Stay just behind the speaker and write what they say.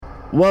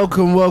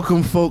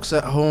Welcome, folks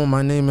at home.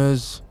 My name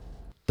is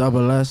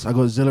Double S. I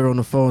got Zilla on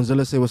the phone.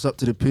 Zilla, say what's up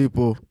to the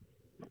people.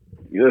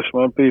 Yes,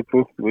 my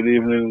people. Good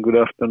evening, good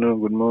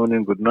afternoon, good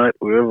morning, good night,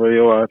 wherever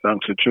you are.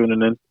 Thanks for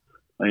tuning in.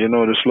 And you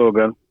know the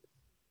slogan.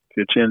 If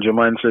you change your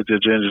mindset, you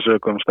change your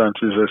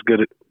circumstances. Let's get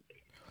it.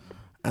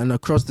 And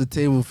across the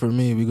table for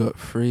me, we got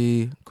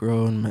three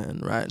grown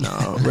men right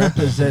now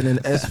representing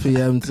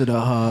SPM to the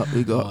heart.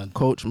 We got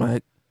Coach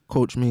Mike,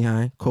 Coach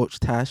Mihai, Coach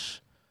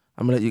Tash.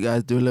 I'm gonna let you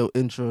guys do a little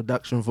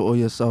introduction for all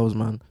yourselves,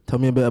 man. Tell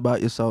me a bit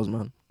about yourselves,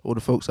 man. All the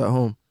folks at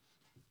home.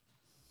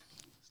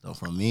 So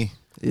from me.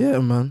 Yeah,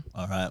 man.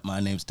 All right, my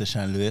name's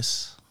Deshaun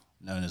Lewis,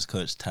 known as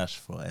Coach Tash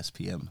for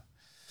SPM.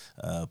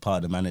 Part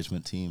of the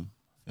management team.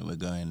 I think we're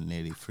going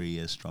nearly 3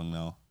 years strong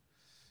now.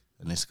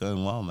 And it's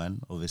going well, man.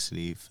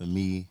 Obviously, for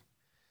me,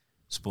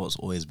 sports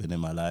always been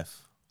in my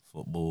life.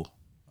 Football,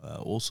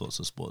 all sorts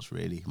of sports,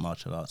 really.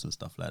 Martial arts and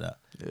stuff like that.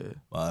 Yeah.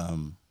 But,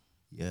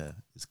 yeah,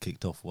 it's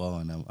kicked off well,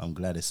 and I'm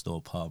glad it's still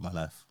a part of my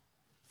life.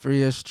 3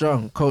 years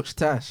strong. Coach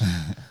Tash.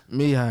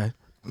 Mihai,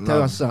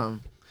 tell us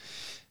something.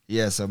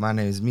 Yeah, so my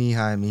name is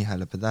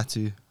Mihai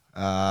Lepadatu.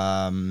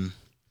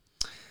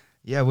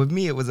 Yeah, with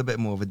me, it was a bit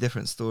more of a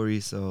different story.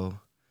 So,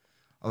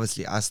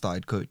 obviously, I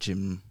started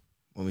coaching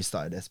when we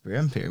started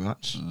SPM, pretty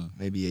much.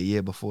 Maybe a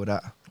year before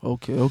that.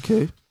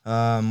 Okay.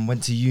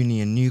 Went to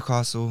uni in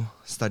Newcastle,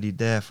 studied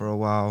there for a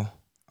while.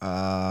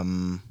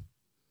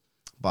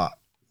 But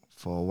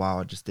for a while,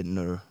 I just didn't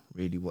know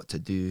really what to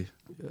do.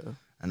 Yeah.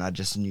 And I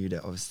just knew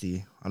that,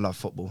 obviously, I love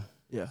football.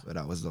 Yeah. So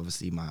that was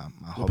obviously my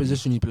hobby. What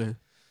position you play?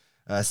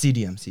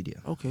 CDM.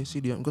 Okay,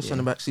 CDM. Go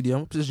send back CDM.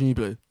 What position you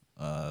play?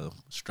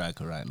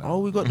 Striker right now. Oh,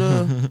 we got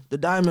the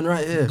diamond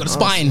right here. Got the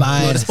spine.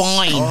 Got the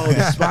spine. Oh,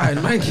 the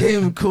spine. Man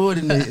came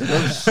coordinated.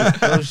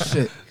 Oh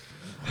shit.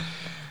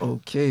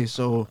 Okay,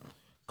 so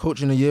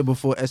coaching a year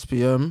before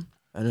SPM,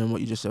 and then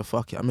what you just said,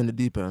 fuck it, I'm in the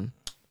deep end.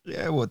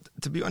 Yeah, well,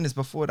 to be honest,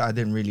 before that, I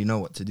didn't really know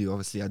what to do.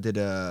 Obviously, I did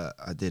a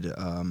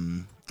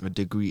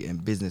degree in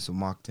business or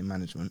marketing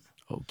management.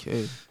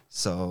 Okay.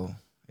 So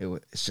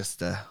it's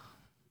just a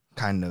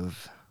kind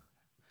of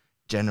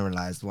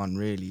generalized one,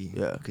 really.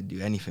 Yeah. You could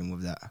do anything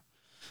with that.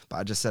 But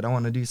I just said I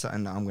want to do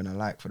something that I'm going to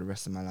like for the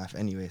rest of my life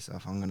anyway. So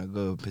if I'm going to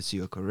go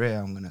pursue a career,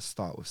 I'm going to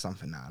start with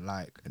something that I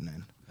like and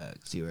then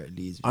see where it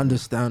leads me.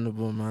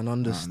 Understandable, man.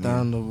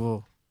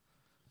 Understandable.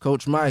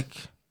 Coach Mike.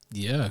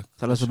 Yeah.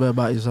 Tell us a bit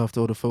about yourself to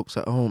all the folks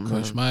at home,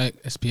 Coach man.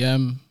 Mike,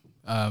 SPM.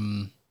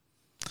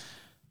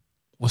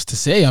 What's to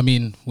say? I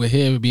mean, we're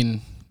here.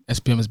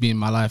 SPM has been in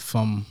my life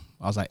from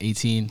I was like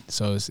 18.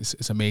 So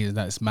it's amazing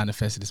that it's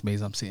manifested. It's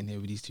amazing I'm sitting here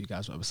with these two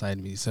guys right beside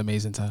me. It's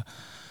amazing to,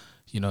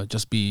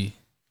 just be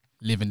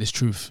living this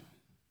truth.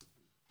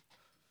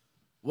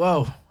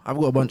 Well, I've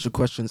got a bunch of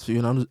questions for you.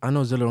 And I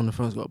know Zilla on the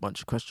phone's got a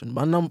bunch of questions.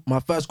 But my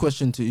first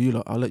question to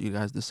you, I'll let you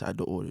guys decide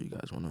the order you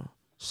guys want to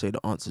say the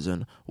answers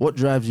in. What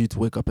drives you to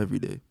wake up every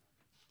day?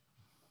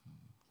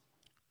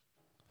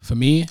 For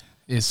me,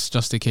 it's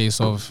just a case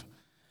of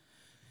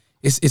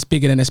it's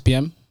bigger than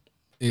SPM.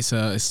 It's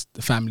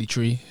the family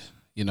tree.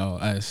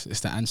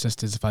 It's the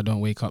ancestors. If I don't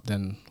wake up,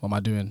 then what am I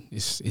doing?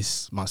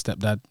 It's my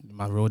stepdad,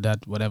 my real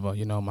dad, whatever.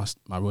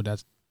 My real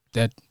dad's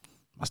dead.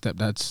 My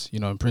stepdad's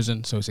in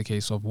prison. So it's a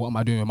case of what am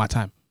I doing with my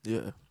time?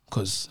 Yeah.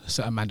 Because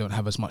certain men don't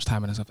have as much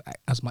time and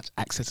as much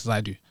access as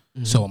I do.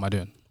 Mm-hmm. So what am I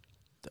doing?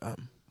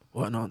 Damn,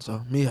 what an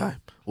answer. Mihai,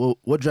 well,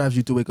 what drives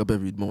you to wake up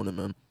every morning,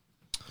 man?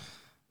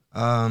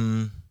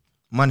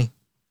 Money,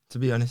 to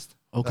be honest.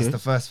 Okay. That's the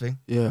first thing.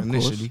 Yeah,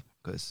 initially,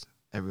 because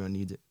everyone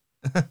needs it.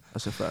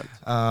 That's a fact.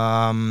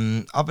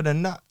 Other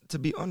than that, to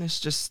be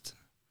honest, just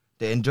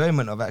the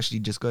enjoyment of actually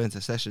just going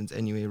to sessions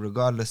anyway,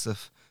 regardless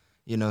of,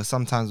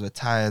 sometimes we're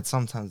tired,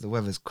 sometimes the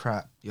weather's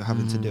crap, you're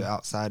having to do it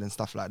outside and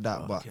stuff like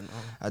that. But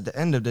at the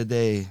end of the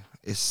day,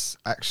 it's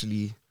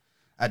actually,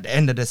 at the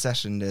end of the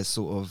session, there's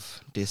sort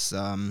of this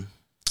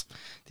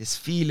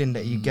feeling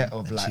that you get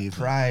of like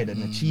pride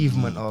and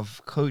achievement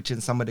of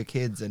coaching some of the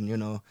kids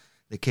and,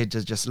 the kids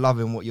are just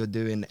loving what you're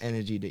doing, the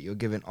energy that you're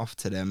giving off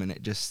to them, and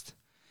it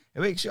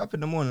wakes you up in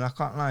the morning. I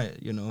can't lie,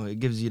 it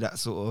gives you that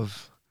sort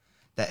of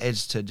that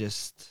edge to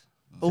just.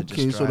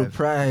 Okay, so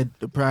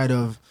the pride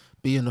of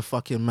being a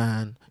fucking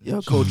man.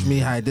 Yo, Coach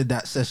Mihai did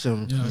that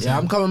session. Yeah,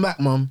 I'm coming back,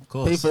 mum.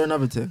 Pay for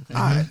another thing.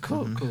 All right,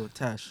 cool.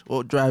 Tash,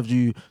 what drives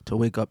you to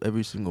wake up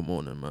every single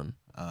morning, man?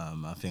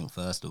 I think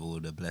first of all,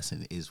 the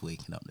blessing is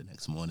waking up the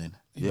next morning.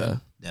 Yeah,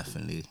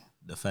 definitely.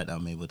 The fact that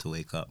I'm able to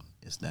wake up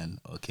is then,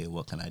 okay,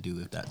 what can I do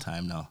with that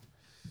time now?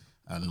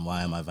 And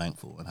why am I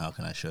thankful? And how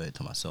can I show it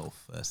to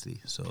myself,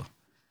 firstly? So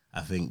I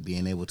think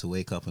being able to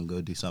wake up and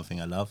go do something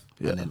I love,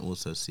 and then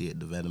also see it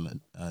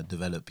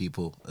develop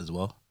people as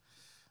well,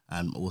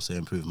 and also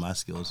improve my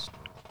skills,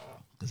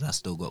 because I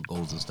still got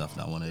goals and stuff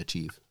that I want to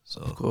achieve.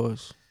 So of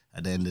course,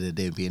 at the end of the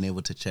day, being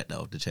able to check that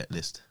off the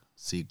checklist,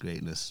 see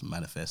greatness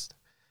manifest,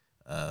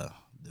 the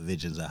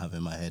visions I have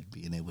in my head,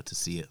 being able to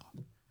see it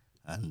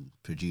and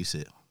produce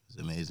it is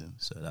amazing.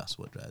 So that's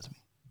what drives me.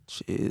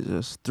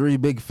 Jesus, 3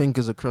 big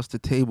thinkers across the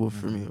table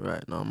for me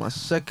right now. My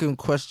second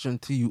question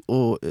to you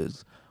all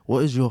is,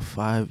 what is your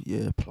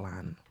 5-year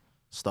plan?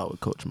 Start with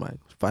Coach Mike.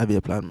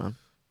 5-year plan, man.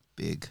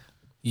 Big.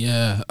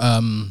 Yeah,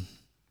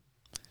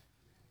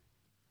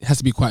 it has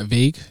to be quite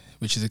vague,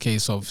 which is a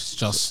case of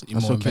just That's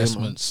more okay,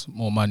 investments,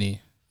 more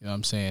money. You know what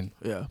I'm saying?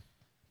 Yeah.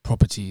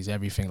 Properties,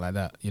 everything like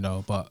that. You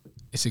know, but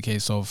it's a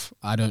case of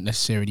I don't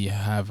necessarily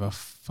have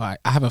I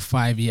have a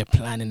 5-year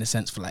plan in the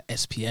sense for like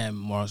SPM,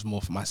 more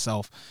for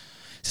myself.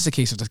 It's just a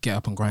case of just get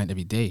up and grind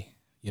every day.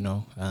 You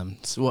know,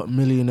 So what,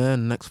 millionaire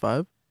in the next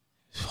 5?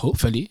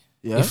 hopefully.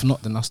 Yeah. If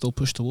not, then I'll still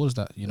push towards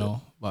that. You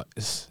know, but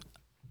it's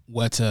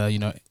word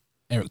to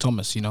Eric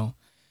Thomas. You know,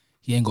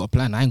 he ain't got a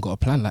plan. I ain't got a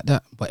plan like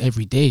that. But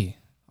every day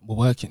we're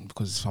working,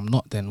 because if I'm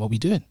not, then what we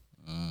doing?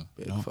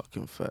 Big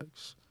fucking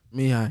facts.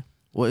 Mihai,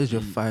 what is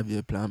your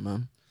 5-year plan,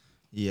 man?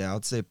 Yeah,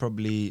 I'd say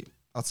probably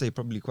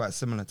quite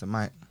similar to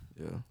Mike.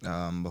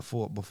 Yeah.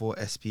 Before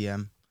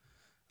SPM,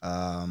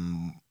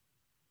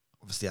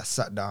 obviously I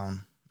sat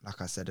down. Like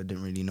I said, I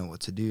didn't really know what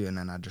to do, and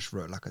then I just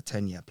wrote like a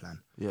 10-year plan.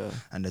 Yeah.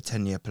 And the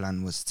 10-year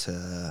plan was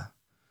to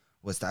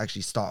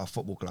actually start a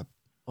football club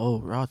Oh,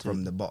 right.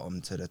 from the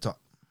bottom to the top.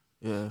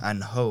 Yeah.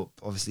 And hope,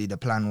 obviously, the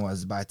plan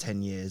was by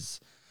 10 years,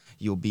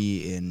 you'll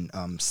be in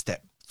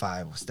step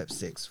 5 or step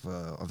 6.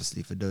 For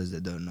those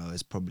that don't know,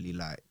 it's probably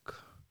like,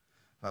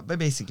 but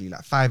basically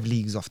like 5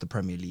 leagues off the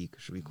Premier League,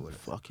 should we call it?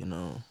 Fucking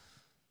hell.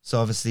 So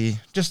obviously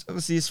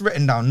it's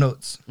written down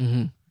notes.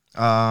 Mm-hmm.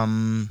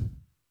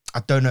 I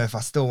don't know if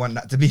I still want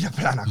that to be the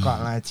plan. I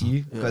can't lie to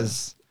you,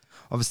 because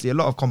obviously a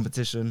lot of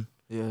competition,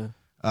 Yeah.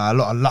 a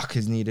lot of luck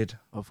is needed.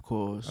 Of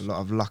course. A lot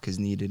of luck is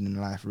needed in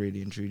life,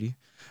 really and truly.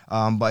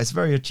 But it's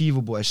very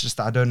achievable. It's just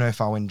that I don't know if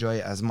I'll enjoy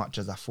it as much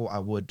as I thought I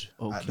would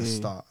at the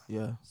start.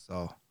 Yeah.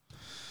 So,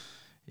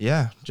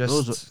 yeah, just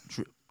Those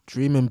are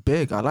dreaming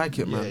big. I like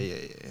it, man.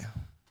 Yeah.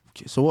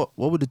 Okay, so what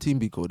would the team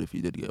be called if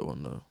you did get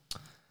one, though?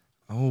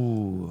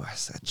 Oh,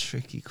 that's a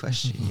tricky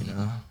question,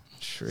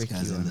 Tricky This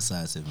guy's one.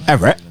 indecisive, man.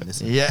 Everett.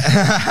 Yeah.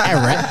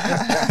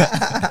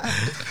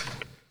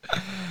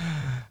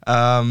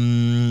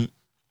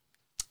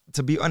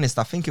 To be honest,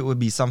 I think it would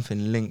be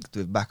something linked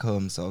with back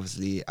home. So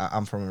obviously,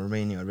 I'm from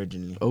Romania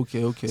originally.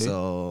 Okay.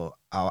 So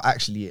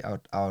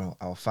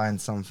I'll find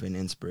something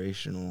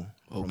inspirational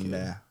from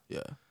there.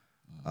 Yeah.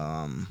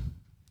 I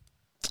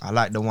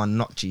like the one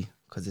Notchi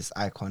because it's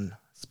icon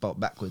spelt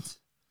backwards.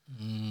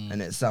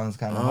 And it sounds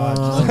kind of hard.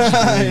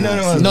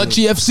 Not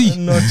GFC.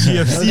 Not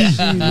GFC.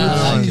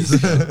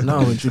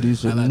 Now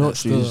introducing I like that Notchies,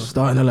 still.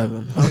 starting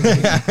 11.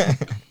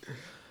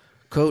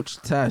 Coach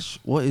Tash,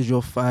 what is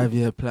your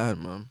 5-year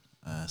plan, man?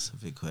 That's a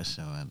big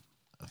question, man.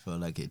 I feel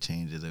like it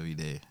changes every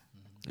day.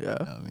 Yeah.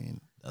 You know what I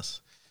mean,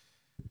 that's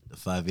the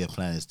 5-year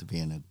plan, is to be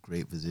in a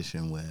great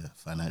position where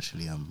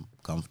financially I'm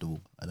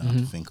comfortable. I don't have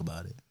to think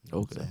about it. You know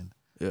what I'm saying?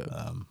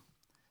 Yeah.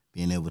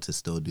 Being able to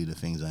still do the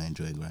things I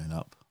enjoy growing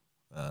up,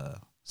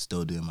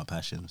 still doing my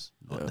passions,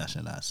 not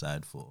dashing that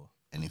aside for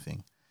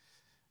anything,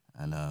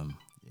 and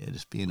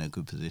just be in a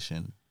good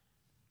position,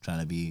 trying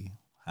to be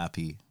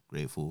happy,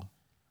 grateful,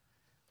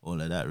 all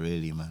of that,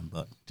 really, man.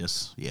 But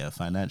just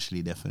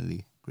financially,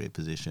 definitely great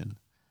position,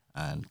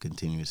 and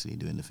continuously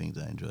doing the things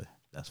I enjoy.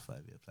 That's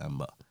 5-year plan.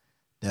 But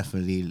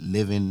definitely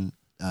living,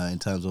 in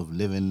terms of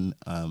living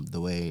the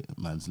way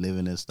man's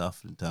living and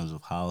stuff, in terms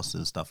of house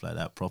and stuff like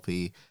that,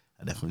 property,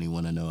 I definitely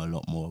want to know a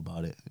lot more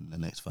about it in the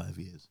next 5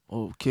 years.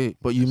 Okay,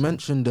 but you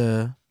mentioned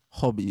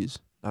hobbies.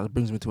 That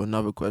brings me to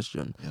another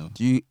question. Yeah.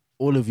 Do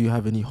all of you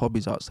have any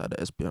hobbies outside of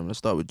SPM? Let's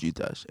start with you,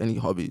 Tash. Any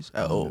hobbies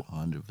at all?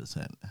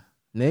 100%.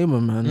 Name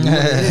them, man.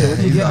 What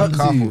do you get up to?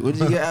 Couple. What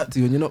do you get up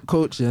to when you're not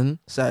coaching?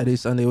 Saturday,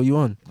 Sunday, what you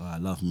on? Well, I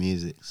love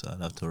music, so I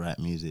love to write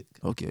music.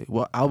 Okay,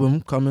 what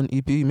album coming?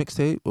 EP,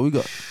 mixtape? What we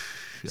got?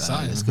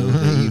 Let's go with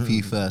the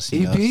EP first.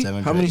 You know, EP?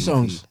 7 How many track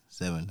songs?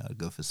 7. I'd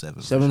go for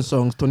 7. 7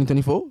 songs,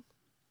 2024?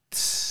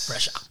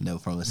 Pressure. No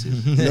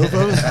promises. No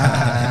problem.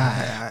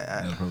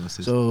 No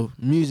promises. So,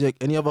 music.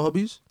 Any other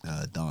hobbies?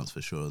 Dance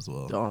for sure as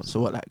well. Dance. So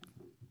what, like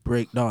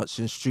break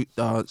dancing, street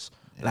dance,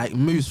 like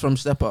moves from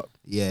Step Up?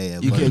 Yeah.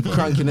 You body, can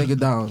crank a nigga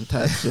down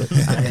type shit.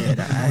 I hear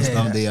that.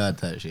 Stomp the yard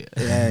type shit.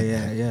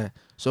 Yeah.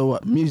 So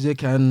what?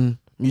 Music and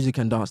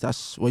dance.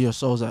 That's where your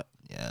soul's at.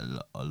 Yeah,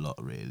 a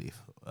lot really.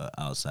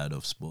 Outside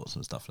of sports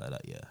and stuff like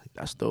that. Yeah.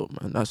 That's dope,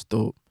 man. That's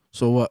dope.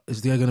 So what?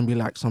 Is there gonna be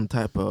like some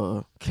type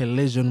of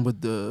collision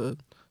with the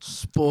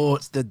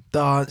sports, the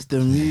dance, the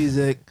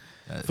music?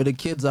 For the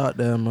kids out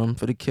there, man.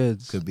 For the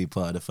kids. Could be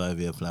part of the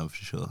 5-year plan for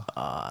sure.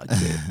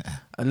 Okay.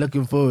 I'm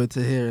looking forward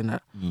to hearing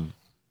that.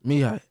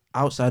 Mihai,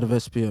 outside of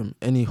SPM,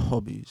 any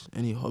hobbies?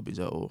 Any hobbies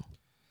at all?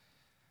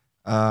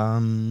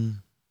 To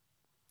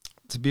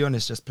be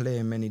honest, just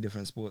playing many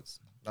different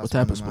sports. What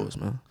type of sports,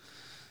 man?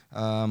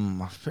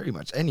 Pretty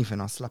much anything.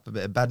 I'll slap a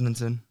bit of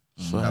badminton.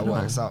 That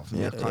works out for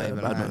me. I can't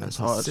even lie. badminton's It's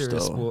a hard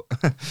serious still.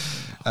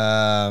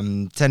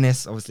 sport.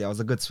 Tennis. Obviously, I was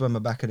a good swimmer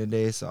back in the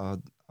day, so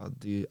I'll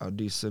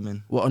do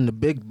swimming. What, on the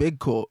big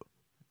court?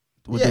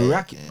 With Yeah, the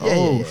racket? yeah,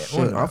 Oh, yeah. shit.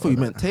 All I that, thought you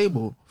all meant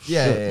table.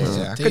 Yeah, Shit,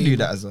 man. I could do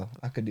that as well.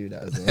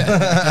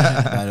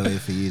 By the way,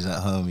 for you at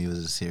home, he was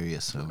a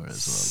serious swimmer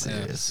as well.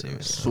 Like,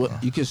 serious.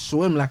 You can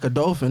swim like a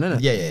dolphin, innit?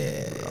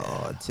 Yeah.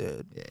 Oh,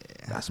 dude.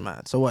 That's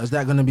mad. So what, is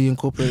that going to be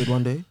incorporated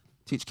one day?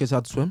 Teach kids how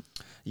to swim?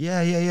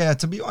 Yeah.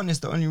 To be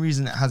honest, the only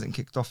reason it hasn't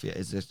kicked off yet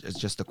is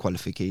just the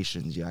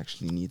qualifications. You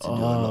actually need to do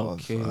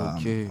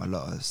a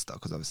lot of stuff,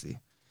 because obviously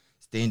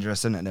it's dangerous,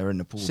 isn't it? They're in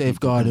the pool,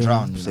 Safeguarding,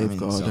 drown. You know what I mean?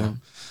 So,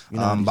 you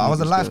know, but I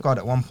was a lifeguard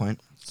at one point,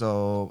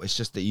 so it's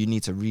just that you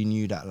need to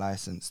renew that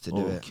license to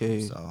do it.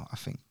 So I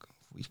think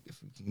if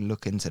we can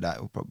look into that,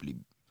 it'll probably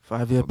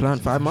 5-year plan,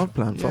 5-month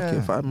plan. Yeah. Fuck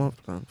it,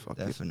 5-month plan. Fuck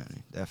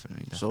definitely.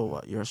 So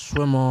what? You're a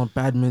swimmer,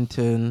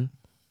 badminton.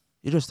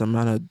 You're just a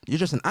man. You're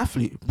just an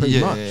athlete,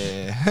 pretty much.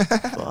 Yeah.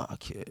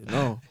 Fuck it,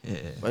 no. Yeah.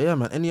 But yeah,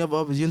 man. Any other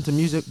others? You into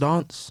music,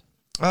 dance?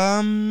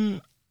 Yeah,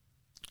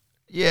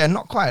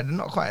 not quite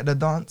the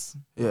dance.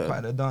 Yeah. Not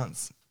quite the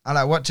dance. I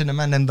like watching the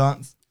man them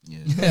dance.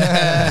 Yeah.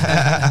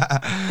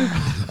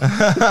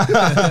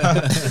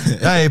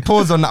 Hey,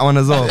 pause on that one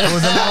as well.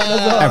 Pause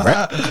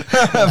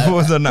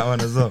on that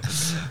one as well.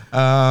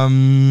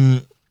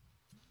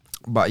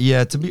 But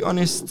yeah, to be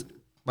honest,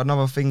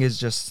 another thing is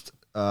just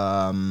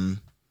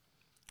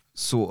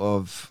sort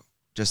of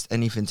just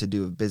anything to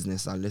do with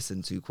business. I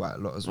listen to quite a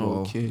lot as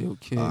well. Okay.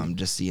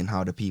 Just seeing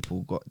how the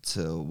people got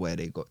to where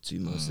they got to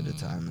most of the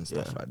time and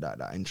stuff like that.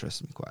 That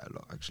interests me quite a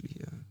lot, actually.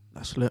 Yeah.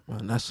 That's lit,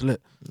 man. That's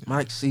lit. Yeah.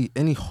 Mike, see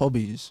any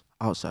hobbies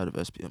outside of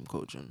SPM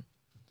coaching?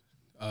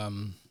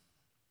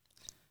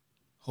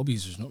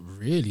 Hobbies is not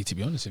really, to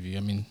be honest with you.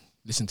 I mean,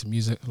 listen to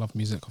music, love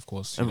music, of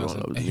course. Everyone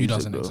loves music, who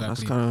doesn't, bro. exactly?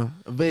 That's kind of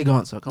a vague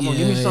answer. Come on,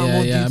 give me some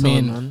more detail, I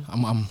mean, man.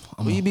 I'm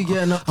you be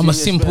getting up to I'm a in your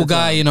simple spare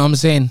guy, time? you know what I'm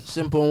saying?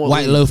 Simple.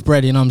 White loaf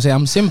bread, you know what I'm saying?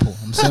 I'm simple.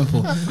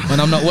 When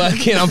I'm not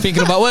working, I'm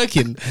thinking about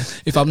working.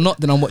 If I'm not,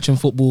 then I'm watching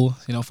football.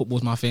 You know,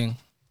 football's my thing.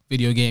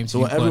 Video games.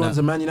 So everyone's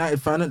a Man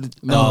United fan at the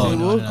no,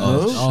 table?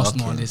 no.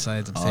 Arsenal on this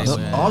side.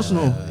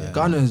 Arsenal,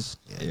 Gunners.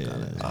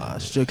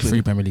 Strictly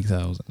 3 Premier League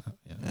titles.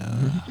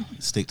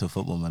 Stick to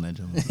Football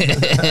Manager.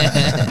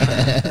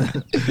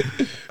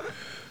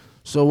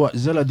 So what,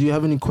 Zilla? Do you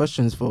have any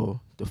questions for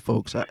the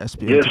folks at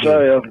SPM? Yes,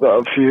 I've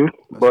got a few,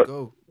 but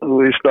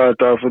we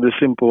start off with the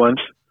simple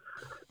ones.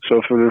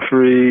 So for the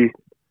 3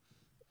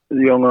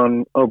 young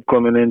and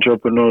upcoming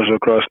entrepreneurs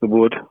across the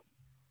board,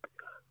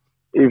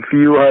 if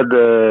you had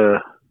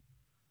a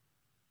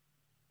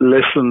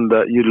lesson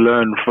that you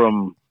learned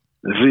from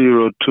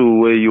 0 to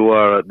where you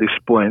are at this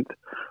point,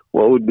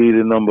 what would be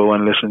the number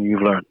 1 lesson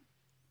you've learned?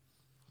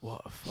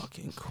 What a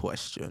fucking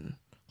question.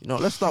 You know,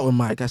 let's start with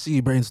Mike. I see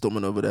you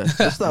brainstorming over there.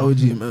 Let's start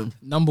with you, man.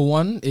 Number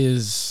 1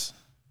 is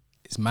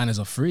manners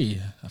are free.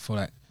 I feel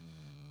like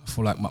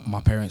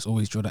my parents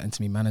always drilled that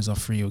into me. Manners are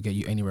free. Will get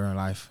you anywhere in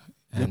life.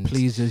 And the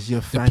pleases,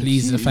 the thank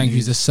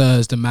yous, the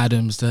sirs, the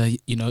madams,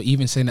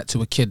 even saying that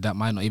to a kid that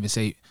might not even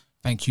say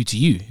thank you to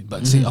you,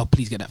 but say, oh,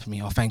 please get that for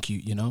me. Oh, thank you.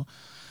 You know,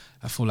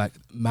 I feel like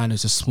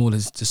manners, the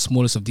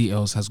smallest of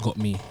details has got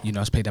me. You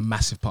know, has played a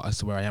massive part as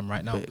to where I am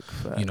right now.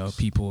 You know,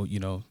 people, you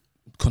know,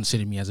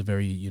 consider me as a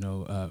very, you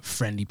know,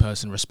 friendly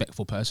person,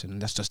 respectful person,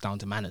 and that's just down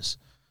to manners.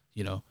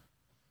 You know.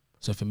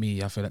 So for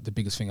me, I feel like the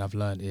biggest thing I've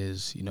learned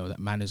is, you know, that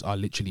manners are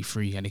literally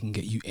free and they can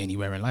get you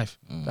anywhere in life.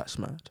 That's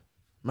mad.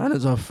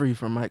 Manners are free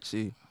from Mike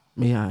C.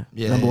 Number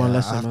 1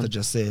 lesson, I have man. to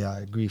just say I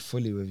agree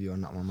fully with you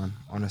on that one, man.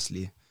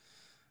 Honestly,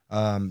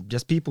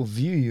 just people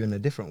view you in a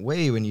different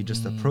way when you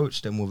just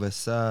approach them with a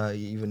sir,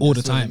 even all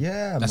the time.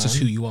 Yeah, that's man. just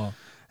who you are.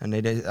 And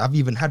I've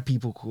even had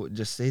people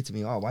just say to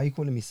me, "Oh, why are you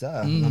calling me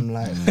sir?" And I'm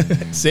like,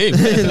 "Same,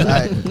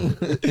 like,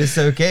 it's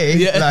okay.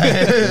 Yeah. Like,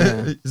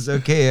 it's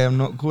okay. I'm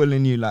not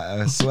calling you like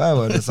a swear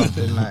word or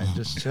something. Like,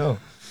 just chill."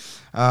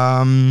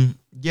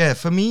 Yeah,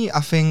 for me,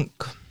 I think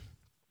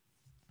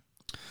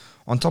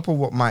on top of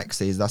what Mike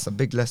says, that's a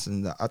big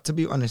lesson that, to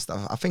be honest,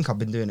 I think I've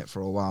been doing it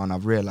for a while and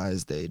I've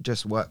realized that it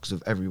just works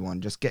with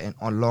everyone. Just getting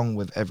along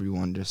with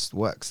everyone just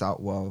works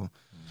out well.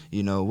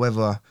 You know,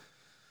 whether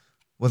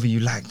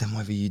you like them,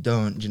 whether you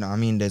don't, you know what I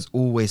mean? There's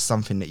always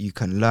something that you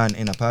can learn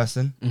in a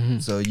person.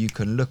 So you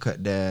can look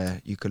at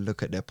their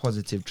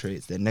positive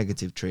traits, their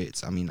negative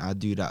traits. I mean, I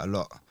do that a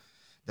lot.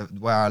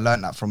 Where I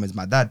learned that from is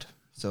my dad.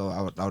 So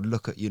I would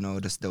look at, you know,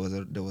 there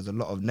was a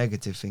lot of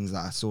negative things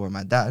that I saw in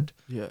my dad.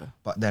 Yeah.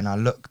 But then I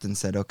looked and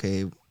said,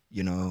 okay,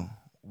 you know,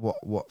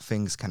 what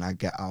things can I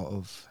get out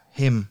of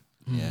him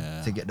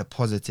to get the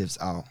positives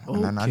out?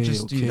 And then I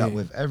just do that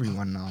with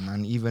everyone now,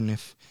 man. Even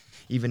if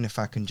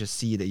I can just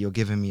see that you're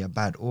giving me a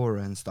bad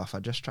aura and stuff, I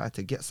just try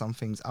to get some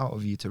things out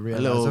of you to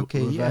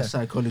realize,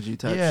 psychology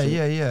type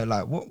shit. Yeah.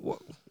 Like what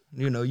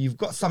you know, you've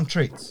got some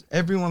traits.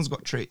 Everyone's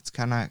got traits.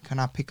 Can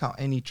I pick out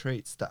any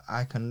traits that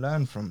I can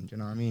learn from? Do you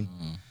know what I mean?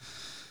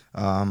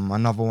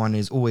 Another one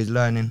is always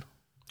learning,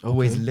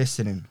 always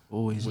listening,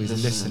 always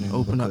listening.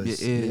 Open up your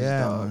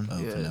ears,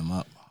 open them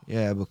up.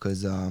 Yeah,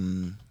 because I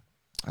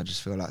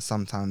just feel like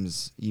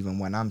sometimes even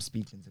when I'm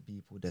speaking to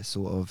people, they're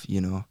sort of,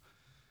 you know,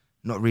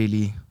 not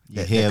really.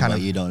 You hear, but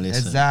you don't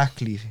listen.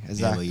 Exactly.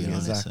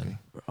 Listen.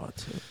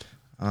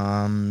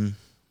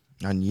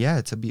 And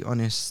yeah, to be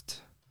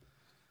honest,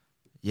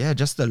 yeah,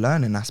 just the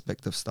learning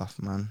aspect of stuff,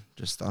 man.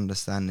 Just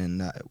understanding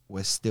that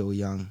we're still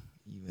young,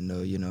 even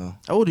though, you know.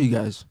 How old are you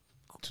guys?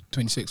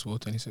 26 or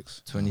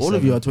 26. 27. All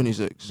of you are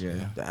 26.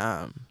 Yeah.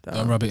 Damn.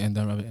 Don't rub it in.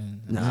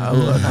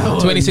 Nah,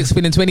 26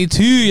 feeling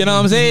 22. You know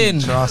what I'm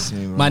saying? Trust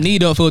me, bro. My knee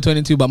don't feel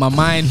 22, but my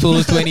mind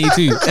feels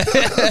 22. Look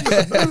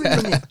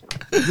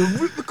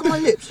at my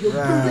lips. You're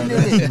ruining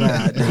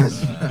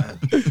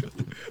it.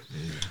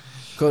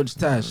 Coach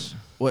Tash,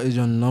 what is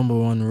your number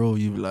one rule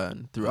you've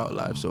learned throughout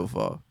life so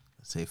far?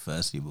 Say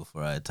firstly,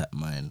 before I attack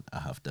mine, I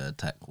have to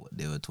attack what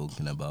they were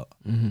talking about,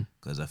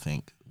 because I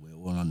think we're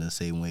all on the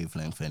same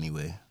wavelength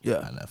anyway.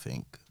 Yeah. And I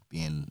think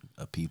being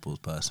a people's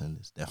person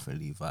is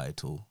definitely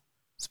vital,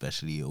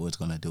 especially you're always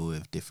going to deal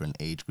with different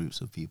age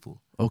groups of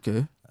people.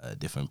 Okay.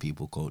 Different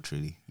people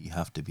culturally. You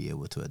have to be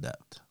able to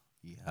adapt.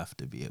 You have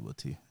to be able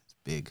to. It's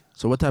big.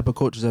 So what type of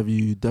coaches have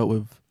you dealt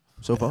with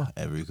so far?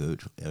 Every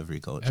coach,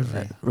 every culture.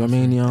 Every.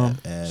 Romania,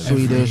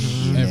 Swedish,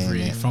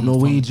 from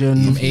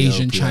Norwegian, from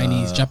Asian, Ethiopia,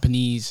 Chinese,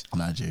 Japanese,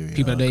 Nigeria,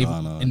 people that don't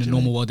even, Ghana, in the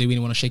normal world, they really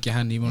want to shake your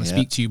hand, they want to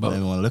speak to you, don't but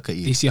even want to look at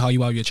you. they see how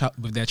you are with your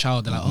with their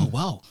child. They're like, oh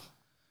wow,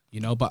 you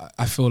know. But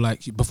I feel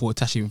like before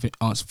Tash even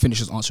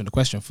finishes answering the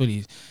question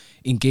fully,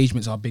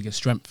 engagement's our biggest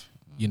strength.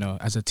 You know,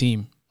 as a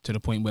team, to the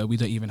point where we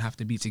don't even have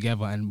to be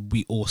together and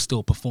we all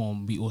still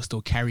perform. We all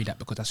still carry that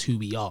because that's who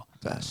we are.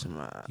 That's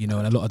mad. You know,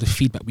 and a lot of the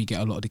feedback we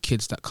get, a lot of the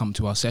kids that come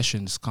to our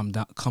sessions come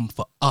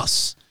for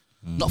us.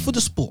 Not for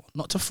the sport,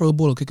 not to throw a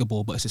ball or kick a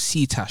ball, but it's to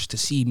see Tash, to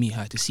see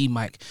Mihai, to see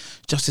Mike,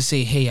 just to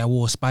say, hey, I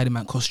wore a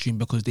Spider-Man costume,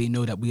 because they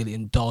know that we'll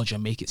indulge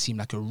and make it seem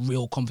like a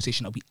real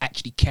conversation that we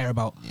actually care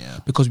about,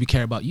 because we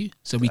care about you.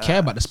 So we care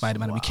about the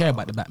Spider-Man and we care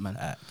about the Batman,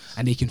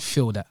 and they can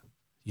feel that,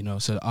 you know.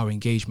 So our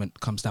engagement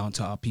comes down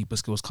to our people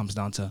skills, comes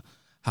down to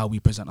how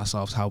we present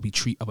ourselves, how we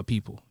treat other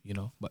people, you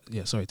know. But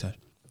yeah, sorry, Tash.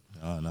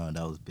 No,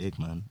 that was big,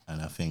 man.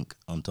 And I think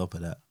on top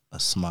of that, a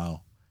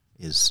smile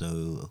is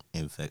so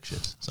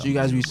infectious. So you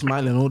guys be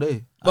smiling all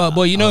day? But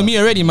boy, you know me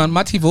already, man.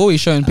 My teeth are always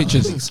showing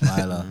pictures. Big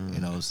smiler, you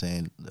know what I'm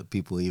saying? The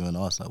people even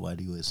ask, like, why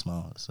do you always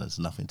smile? So it's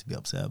nothing to be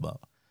upset about.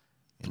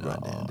 You know,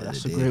 at the end of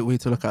that's the a day, great way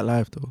to look at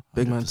life, though.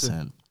 Big man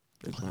too.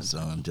 100%.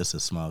 So just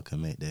a smile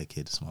can make their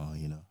kid smile,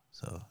 you know.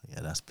 So yeah,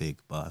 that's big.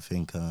 But I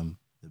think the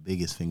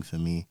biggest thing for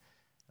me,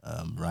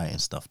 writing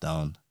stuff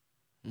down.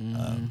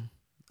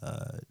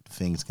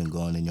 Things can go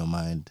on in your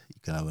mind. You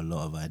can have a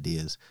lot of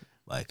ideas,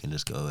 but I can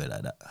just go away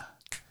like that.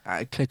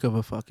 I click of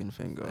a fucking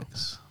finger.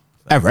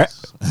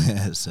 Facts.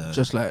 So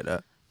Just like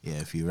that. yeah,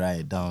 if you write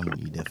it down,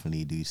 you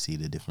definitely do see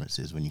the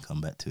differences when you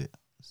come back to it.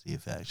 See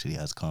if it actually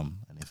has come,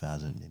 and if it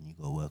hasn't, then you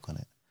go work on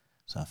it.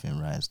 So I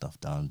think writing stuff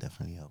down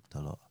definitely helped a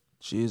lot.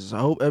 Jesus, I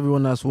hope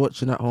everyone that's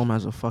watching at home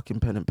has a fucking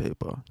pen and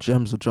paper.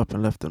 Gems are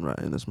dropping left and right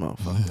in this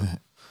motherfucker.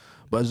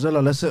 But Zella,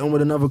 let's hit on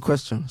with another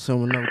question.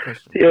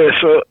 Yeah,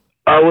 so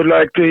I would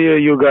like to hear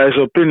you guys'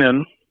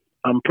 opinion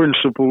on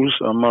principles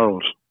and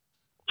morals.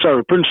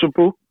 Sorry,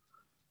 principle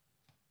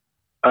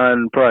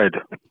and pride.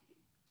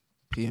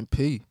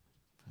 P&P.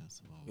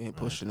 We ain't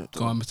pushing it.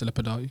 Go on, Mr.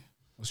 Lepidati.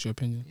 What's your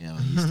opinion? Yeah,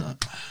 well, you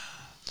start.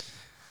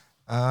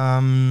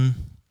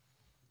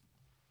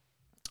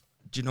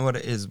 Do you know what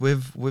it is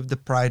with the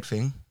pride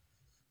thing?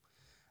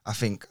 I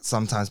think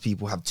sometimes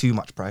people have too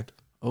much pride,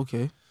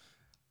 Okay.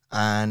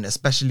 and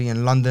especially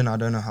in London, I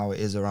don't know how it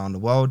is around the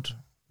world,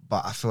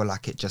 but I feel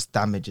like it just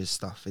damages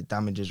stuff. It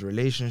damages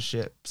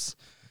relationships,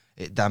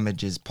 it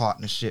damages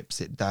partnerships,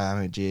 it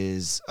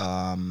damages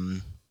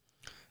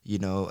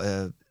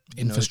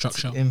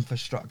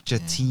infrastructure,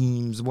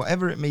 teams,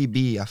 whatever it may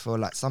be. I feel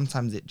like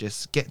sometimes it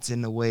just gets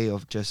in the way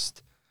of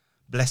just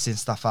blessing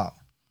stuff out.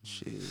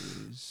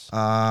 Jeez.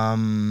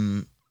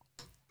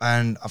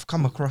 And I've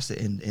come across it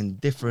in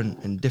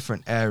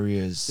different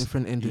areas,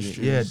 Different industries.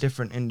 Yeah,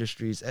 different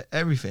industries.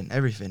 Everything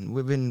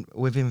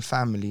within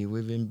family,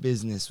 within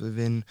business,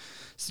 within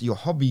your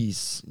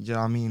hobbies. You know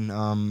what I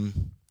mean?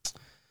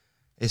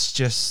 It's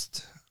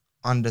just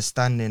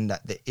understanding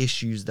that the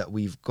issues that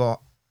we've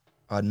got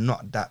are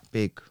not that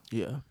big.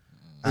 Yeah.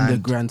 In the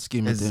grand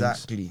scheme of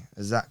things.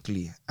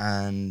 Exactly.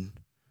 And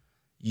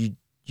you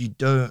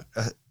don't,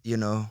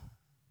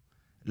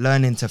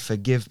 learning to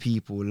forgive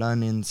people,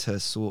 learning to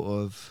sort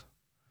of,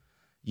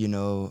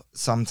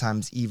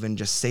 sometimes even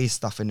just say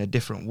stuff in a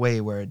different way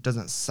where it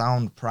doesn't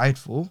sound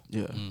prideful,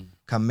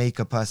 can make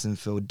a person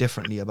feel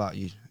differently about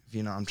you, if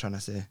you know what I'm trying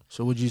to say.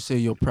 So would you say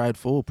you're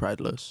prideful or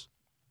prideless?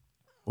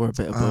 Or a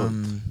bit of both?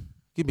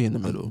 You be in the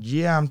middle.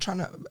 Yeah, I'm trying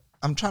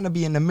to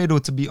be in the middle,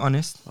 to be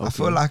honest. Okay. I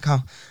feel like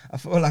I'm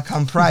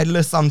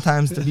prideless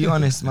sometimes, to be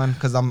honest, man,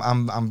 because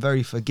I'm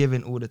very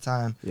forgiving all the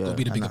time. Yeah. Gotta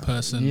be the bigger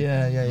person.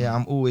 Yeah.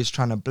 I'm always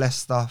trying to bless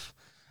stuff,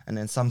 and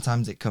then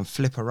sometimes it can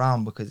flip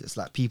around because it's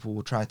like people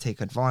will try to take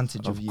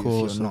advantage of you if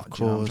you're not. Of course,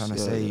 you know what I'm trying to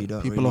say? You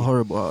don't. People are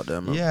horrible out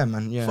there, man. Yeah,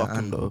 man. Yeah, Fuck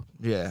them though.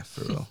 Yeah,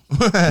 for real.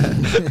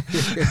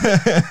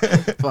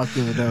 Fuck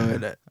them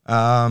with that.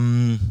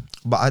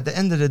 But at the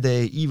end of the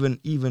day, even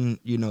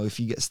if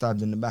you get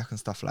stabbed in the back and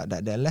stuff like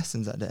that, there are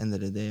lessons at the end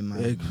of the day,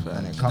 man. Big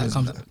And it facts.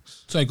 comes.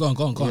 Sorry, go on.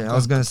 Yeah, I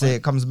was gonna say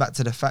it comes back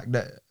to the fact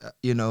that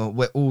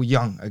we're all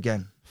young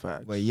again.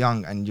 Facts. We're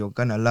young and you're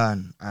gonna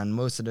learn, and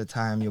most of the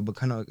time you're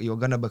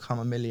gonna become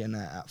a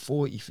millionaire at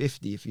 40,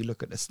 50 if you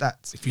look at the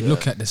stats. If you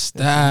look at the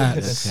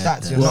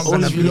stats, You're not All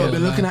gonna of you be lot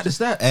been looking at the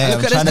stats. Hey,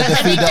 I'm trying to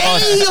defeat the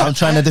odds. I'm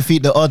trying to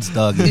defeat the odds,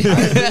 dog. I've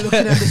been looking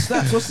at the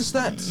stats. What's the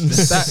stats?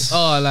 the stats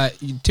are like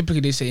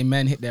typically they say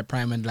men hit their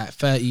prime in like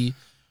 30,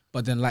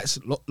 but then like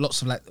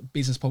lots of like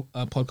business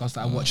podcasts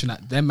that I'm watching,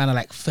 like them man are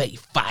like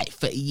 35,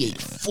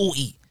 38,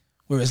 40.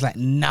 Whereas like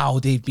now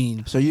they've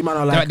been, So you man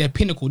are they're at like, their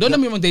pinnacle. Don't get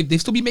me wrong, they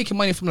still be making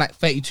money from like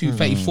 32,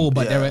 34,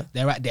 but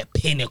they're at their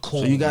pinnacle.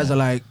 so you guys are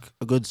like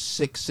a good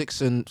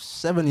 6 and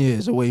 7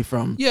 years away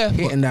from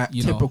hitting that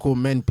you know, typical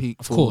men peak.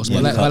 Of course,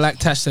 but like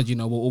Tash said, you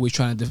know, we're always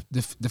trying to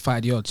defy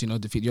the odds, you know,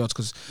 defeat the odds,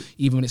 because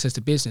even when it says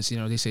the business, you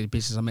know, they say the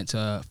business are meant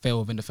to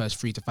fail within the first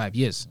 3 to 5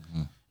 years.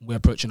 We're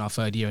approaching our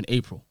 3rd year in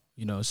April,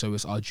 you know, so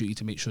it's our duty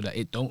to make sure that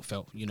it don't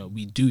fail. You know,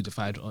 we do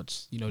defy the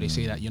odds. You know, they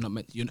say that you're not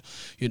meant,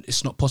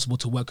 it's not possible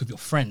to work with your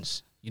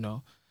friends, you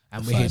know,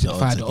 and we're here to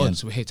defy the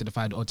odds. We're here to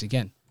defy the odds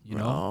again, you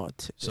know.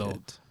 So,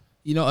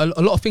 you know,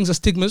 a lot of things are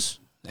stigmas,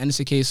 and it's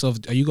a case of,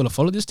 are you going to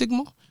follow this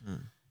stigma?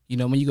 You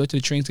know, when you go to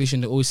the train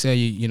station, they always say,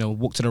 you know,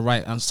 walk to the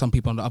right, and some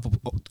people on the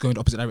going the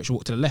opposite direction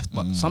walk to the left.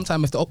 But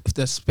sometimes if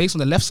the space on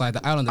the left side,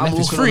 the aisle on the left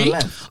is free, I'm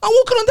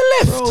walking on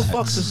the left. Bro,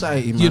 fuck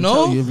society, man. You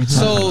know,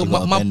 so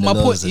my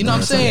point, you know what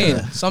I'm saying?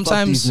 Yeah.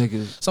 Sometimes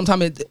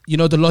you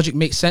know, the logic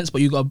makes sense,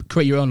 but you got to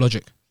create your own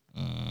logic.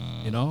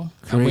 You know,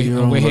 and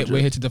we're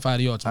here to defy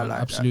the odds, man.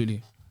 like Absolutely.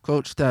 That.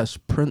 Coach Dash,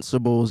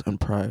 principles and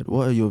pride.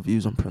 What are your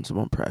views on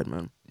principle and pride,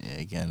 man? Yeah,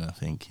 again, I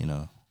think, you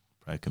know,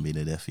 pride can be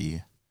the death of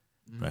you.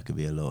 Pride could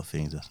be a lot of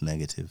things that's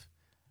negative.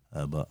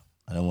 But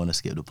I don't want to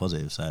skip the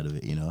positive side of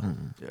it, you know.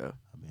 Yeah.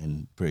 I've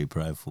been pretty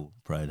prideful.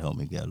 Pride helped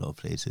me get a lot of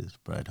places.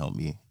 Pride helped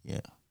me, you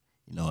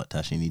know what,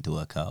 Tash, you need to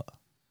work out.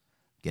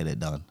 Get it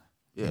done.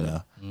 You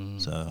know?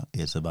 So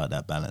it's about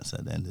that balance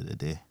at the end of the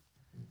day.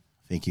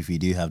 I think if you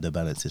do have the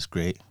balance, it's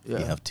great. If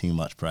you have too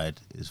much pride,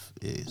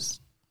 it's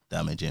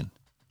damaging.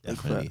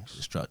 Definitely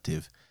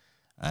destructive,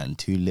 and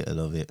too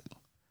little of it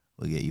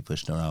will get you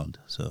pushed around.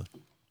 So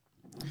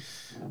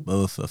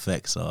both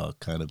effects are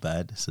kind of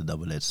bad. It's a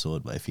double-edged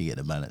sword, but if you get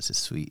the balance, it's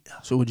sweet.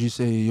 So would you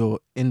say you're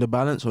in the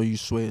balance, or you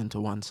sway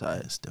into one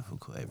side? It's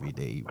difficult every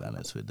day. You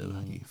balance with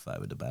you fight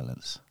with the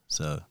balance.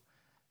 So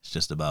it's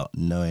just about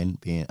knowing,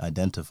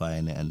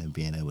 identifying it, and then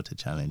being able to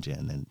challenge it,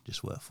 and then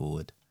just work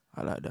forward.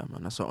 I like that,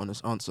 man. That's an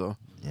honest answer.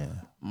 Yeah,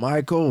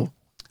 Michael.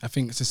 I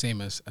think it's the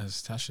same as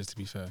Tasha's, to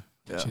be fair.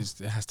 Which is,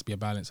 there has to be a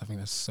balance. I think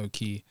that's so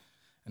key,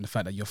 and the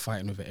fact that you're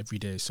fighting with it every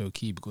day is so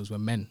key, because we're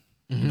men,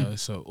 you know.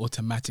 So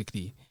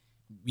automatically,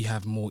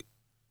 we're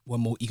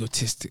more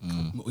egotistical.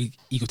 We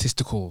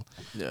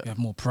have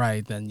more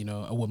pride than, you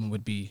know, a woman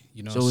would be.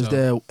 You know. So is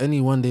there any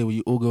one day where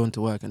you all go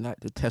into work and like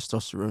the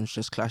testosterone's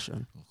just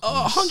clashing?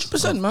 Oh,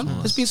 100%, man.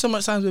 There's been so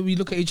much times where we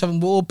look at each other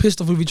and we're all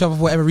pissed off with each other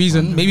for whatever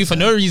reason. Maybe for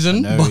no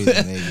reason. maybe.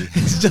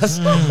 It's just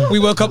we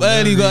woke up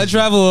early, gotta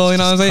travel. You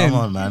know what I'm saying? Come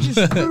on, man.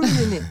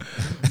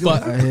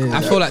 But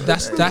I feel like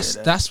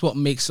that's what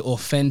makes it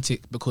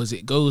authentic, because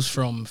it goes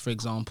from, for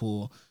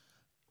example,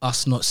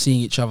 us not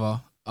seeing each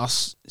other,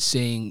 us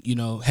saying, you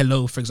know,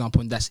 hello, for example,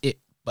 and that's it.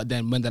 But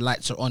then when the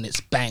lights are on, it's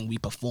bang, we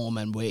perform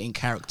and we're in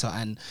character,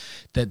 and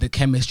the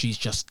chemistry is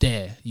just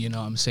there. You know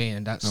what I'm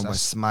saying? And we're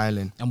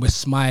smiling. And we're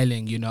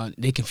smiling, you know.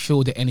 They can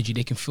feel the energy,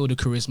 they can feel the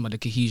charisma, the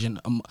cohesion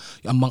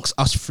amongst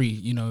us three,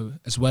 you know,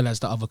 as well as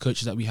the other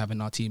coaches that we have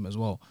in our team as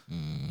well.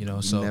 You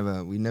know,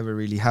 we never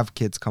really have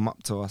kids come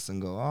up to us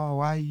and go, "Oh,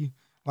 why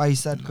you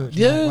sad, coach?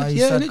 Yeah, why you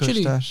yeah, sad,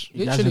 literally. Coach Dash?"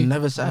 You guys have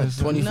never sad.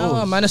 24.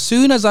 No, man. As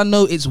soon as I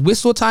know it's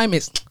whistle time,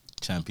 it's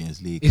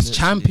Champions League. It's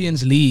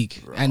Champions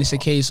League, and it's a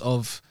case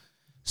of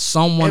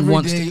someone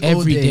wants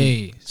every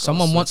day.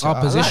 Someone wants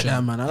our position. I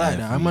like that, man. I like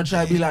that. I'm gonna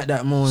try to be like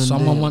that more.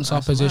 Someone wants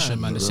our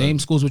position, man. The same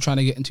schools we're trying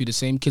to get into, the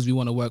same kids we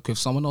want to work with.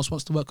 Someone else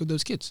wants to work with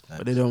those kids,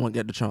 but they don't want to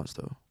get the chance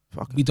though.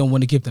 Fuck. We don't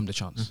want to give them the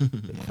chance.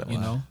 You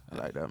know. I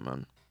like that,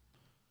 man.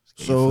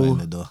 So,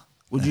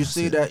 would you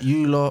say that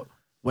you lot,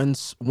 when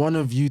one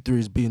of you three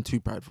is being too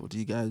prideful, do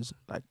you guys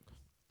like?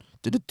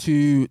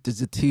 Does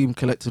the team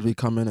collectively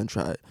come in and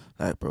try,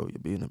 like, bro, you're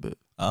being a bit...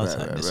 I'll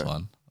take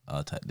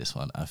this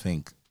one. I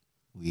think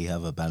we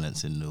have a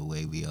balance in the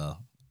way we are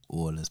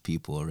all as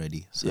people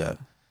already. So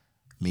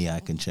I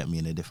can check me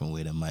in a different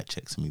way than Mike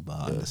checks me, but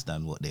I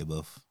understand what they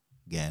both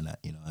getting at,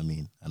 you know what I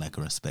mean? And I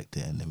can respect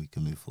it, and then we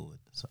can move forward.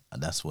 So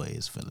that's what it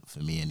is for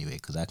me anyway,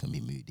 because I can be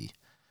moody.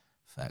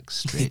 Facts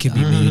straight. It can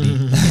be moody.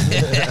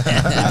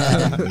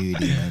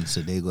 Moody, man.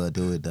 So they gotta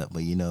deal with that.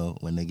 But you know,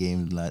 when the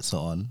game lights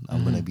are on,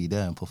 I'm gonna be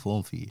there and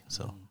perform for you.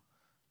 So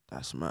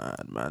that's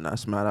mad, man.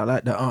 That's mad. I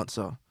like the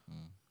answer.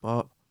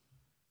 But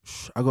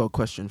I got a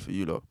question for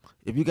you lot.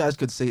 If you guys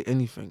could say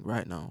anything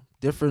right now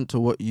different to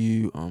what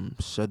you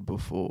said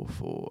before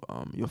for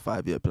your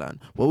 5-year plan,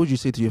 what would you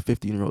say to your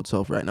 15-year-old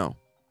self right now?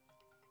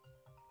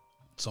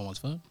 Someone's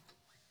phone.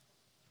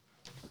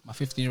 My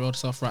 15-year-old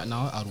self right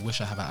now, I'd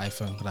wish I have an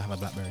iPhone, but I have a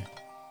BlackBerry.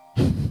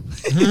 What?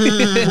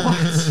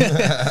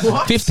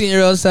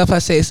 15-year-old self, I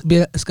say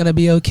it's gonna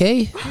be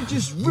okay. You're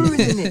just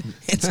ruining it.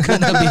 It's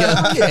gonna be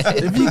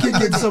okay. If you could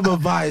give some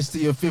advice to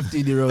your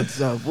 15-year-old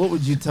self, what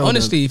would you tell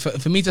Honestly,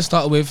 for me to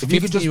start with, If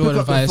you could just 15-year-old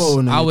pick up the advice, phone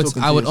and I you're would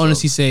talking to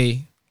honestly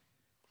say,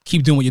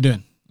 keep doing what you're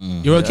doing.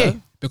 You're okay. Yeah.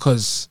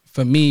 Because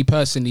for me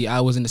personally, I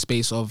was in the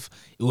space of,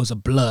 it was a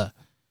blur.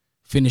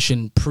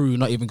 Finishing Peru,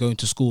 not even going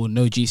to school,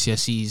 no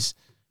GCSEs.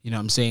 You know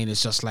what I'm saying?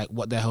 It's just like,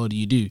 what the hell do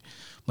you do?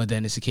 But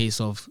then it's a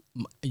case of,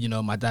 you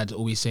know, my dad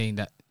always saying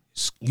that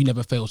you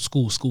never failed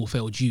school, school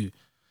failed you.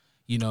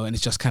 You know, and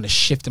it's just kind of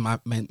shifting my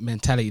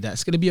mentality that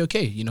it's going to be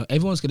okay. You know,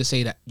 everyone's going to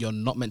say that you're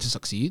not meant to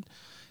succeed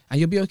and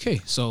you'll be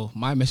okay. So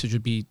my message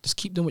would be, just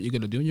keep doing what you're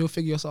going to do and you'll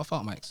figure yourself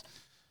out, Max.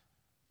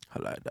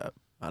 I like that.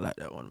 I like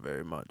that one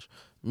very much.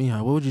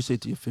 Mihai, what would you say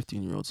to your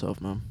 15-year-old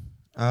self, man?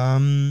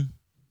 I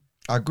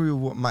agree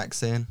with what Mike's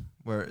saying,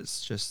 where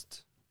it's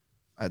just,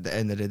 at the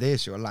end of the day,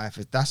 it's your life.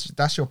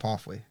 That's your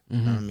pathway. You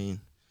know what I mean?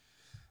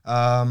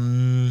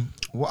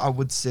 What I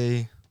would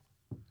say,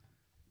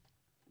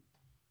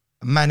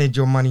 manage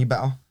your money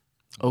better.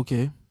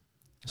 Okay.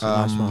 That's a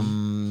nice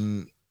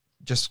one.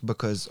 Just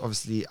because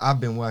obviously I've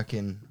been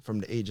working from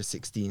the age of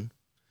 16,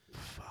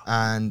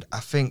 and I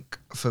think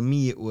for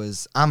me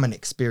I'm an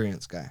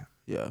experienced guy.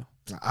 Yeah.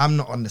 I'm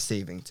not on the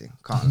saving thing,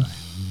 can't lie.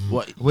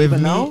 What, With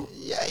even me, now?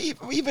 yeah,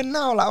 even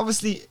now, like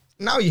obviously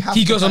now you have.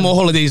 He goes on more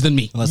holidays than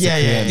me.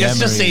 Yeah. Let's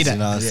just say that. You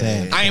know what I'm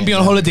saying? I ain't been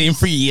on holiday in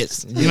 3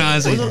 years. You know what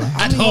I'm saying?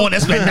 I don't want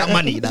to spend that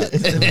money.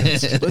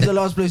 Where's the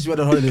last place you went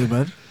on holiday,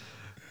 man?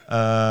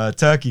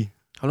 Turkey.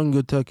 How long you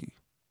go to Turkey?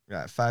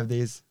 Right, 5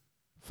 days.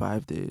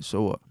 5 days.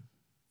 So what?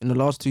 In the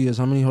last 2 years,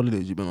 how many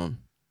holidays you been on?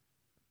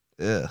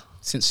 Yeah.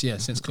 Since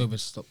COVID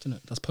stopped,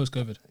 innit? That's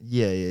post-COVID.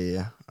 Yeah.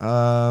 You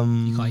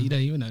can't eat that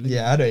even know.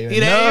 Yeah, I don't even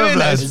You don't know. even know.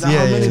 blood. Is that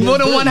how many It's more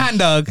than one hand,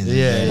 dog.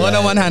 Yeah. More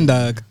than one hand,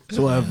 dog.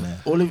 So what?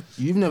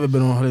 You've never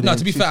been on holiday? No,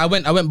 to be fair, I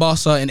went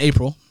Barca in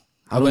April.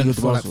 How I long you went go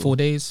to for like Barca? 4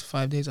 days,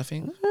 5 days, I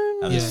think.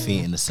 Have his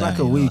feet in the sand. like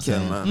a you know what I'm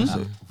weekend, saying?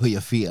 man. Put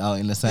your feet out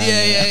in the sand.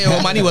 Yeah.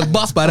 Well, my knee was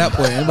bust by that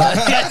point,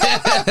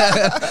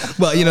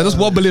 but you know, just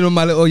wobbling with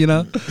my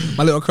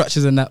little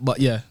crutches and that. But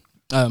yeah,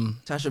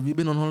 Tash, have you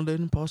been on holiday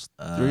in the past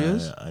 3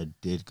 years? I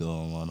did go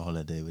on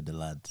holiday with the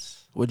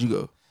lads. Where'd you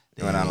go?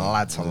 When I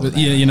lads on but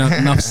yeah, you know,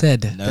 enough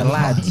said. No,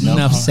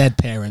 Enough said,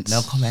 parents.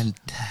 No comment.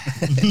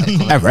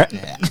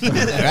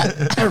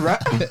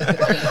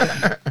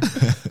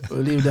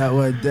 We'll leave that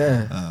word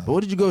there. But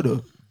where did you go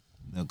though?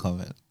 No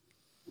comment.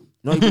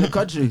 Not even the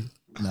country.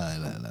 No.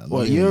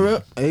 What,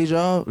 Europe,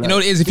 Asia? You know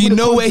what it is? If you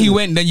know where he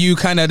went, then you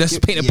kind of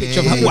just paint a picture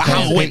of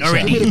how it went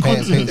already. Give me the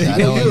continent. I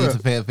don't want you to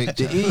paint a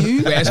picture. The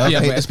EU? We're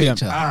SPM. We're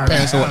SPM. Alright,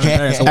 Parents are watching.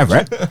 Parents are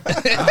watching.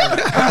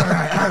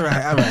 All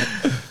right.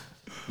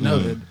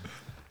 Noted.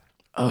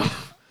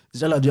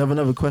 Zella, do you have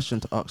another question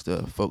to ask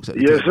the folks at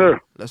the Yes, table? sir.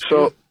 Let's do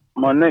So it.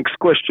 my next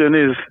question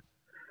is,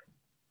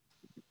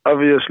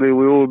 obviously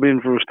we've all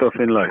been through stuff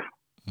in life.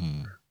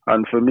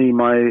 And for me,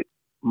 my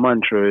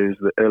mantra is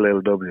the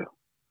LLW.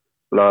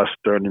 Last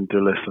turn into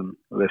lesson,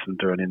 lesson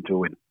turn into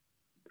win.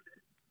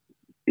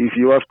 If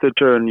you have to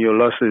turn your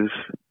losses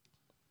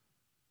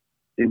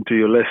into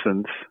your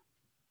lessons,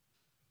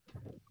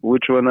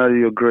 which one are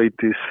your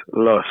greatest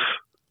loss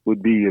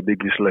would be your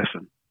biggest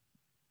lesson?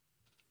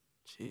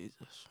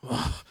 Jesus.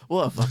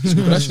 What a fucking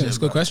Question. It's a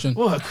good question.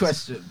 What a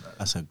question, man.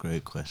 That's a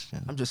great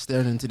question. I'm just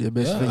staring into the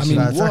abyss. Yeah, thinking,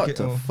 I mean, what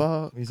the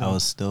fuck? I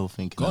was still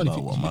thinking Go on, about if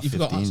you- what my if you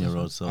got answers.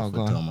 15-year-old self go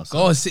would on. tell myself. Go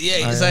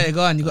on,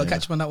 go on. You got to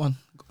catch him on that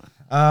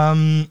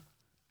one.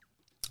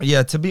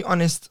 Yeah, to be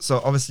honest,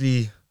 so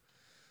obviously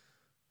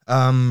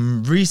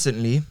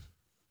recently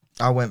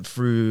I went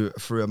through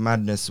a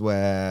madness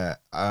where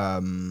I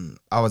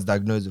was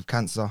diagnosed with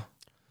cancer.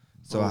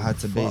 So I had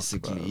to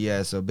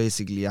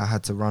basically I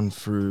had to run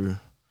through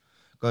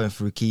going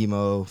through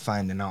chemo,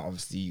 finding out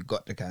obviously you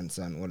got the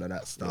cancer and all of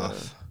that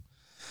stuff.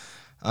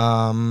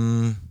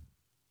 And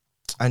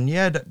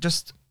yeah, that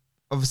just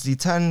obviously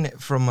turning it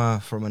from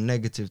a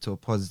negative to a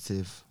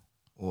positive,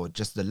 or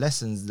just the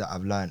lessons that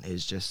I've learned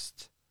is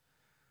just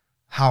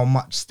how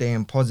much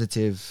staying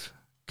positive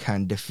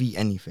can defeat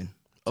anything.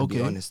 To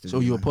be honest with so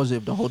you, you were man.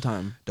 positive the whole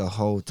time. The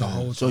whole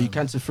time. So you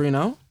cancer free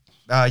now?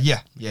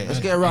 Yeah. Let's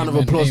get a round of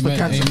applause for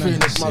cancer free in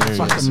this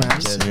motherfucker,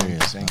 man.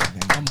 Serious, Thank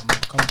you. Come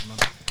on, man.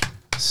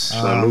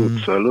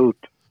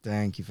 Salute.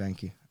 Thank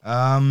you.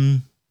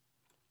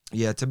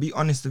 Yeah, to be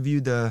honest with you,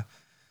 the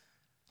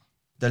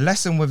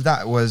lesson with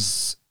that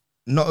was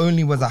not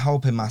only was I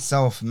helping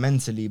myself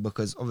mentally,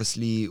 because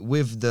obviously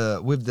with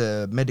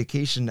the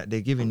medication that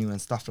they're giving you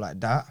and stuff like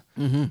that,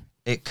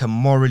 it can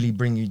morally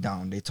bring you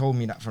down. They told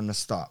me that from the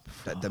start,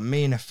 that the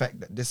main effect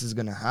that this is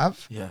gonna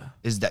have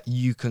is that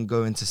you can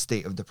go into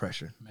state of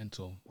depression.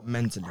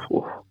 Mentally.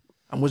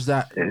 And was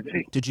that,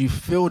 did you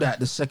feel that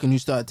the second you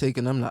started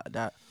taking them like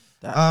that?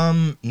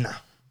 Nah.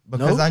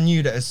 Because I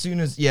knew that as soon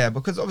as,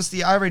 because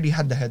obviously I already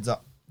had the heads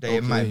up that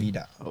it might be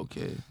that.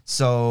 Okay.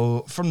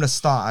 So from the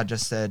start, I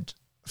just said,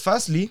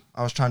 firstly,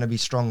 I was trying to be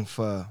strong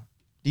for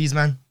these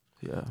men.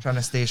 Yeah. Trying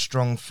to stay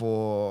strong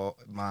for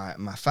my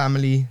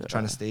family.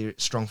 Trying to stay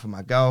strong for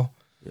my girl.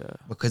 Yeah.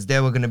 Because they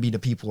were gonna be the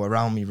people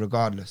around me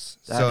regardless.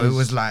 So it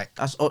was like,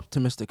 that's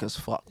optimistic as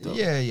fuck though.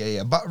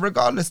 Yeah. But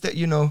regardless that,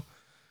 you know,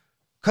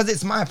 because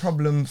it's my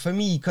problem for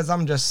me, because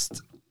I'm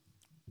just,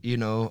 you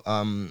know,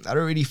 I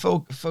don't really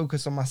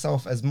focus on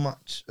myself as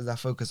much as I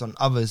focus on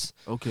others.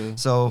 Okay.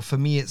 So for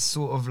me, it's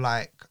sort of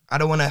like, I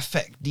don't want to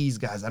affect these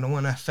guys. I don't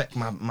want to affect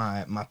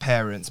my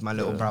parents, my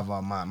little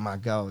brother, my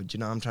girl. Do you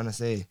know what I'm trying to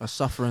say? A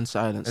suffering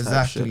silence.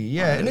 Exactly.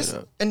 Yeah.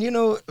 And you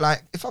know,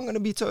 like, if I'm gonna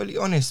be totally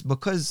honest,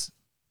 because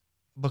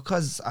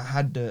I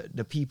had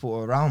the people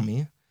around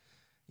me,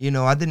 you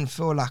know, I didn't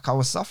feel like I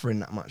was suffering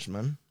that much,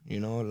 man.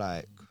 You know,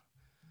 like,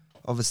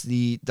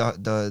 obviously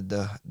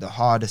the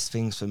hardest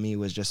things for me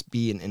was just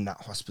being in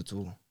that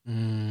hospital,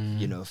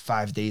 you know,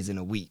 5 days in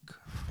a week,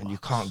 and you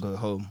can't go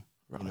home,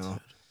 you know,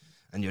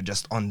 and you're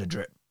just on the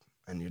drip,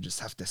 and you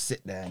just have to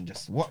sit there and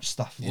just watch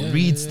stuff or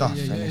read stuff,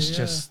 and it's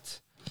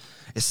just,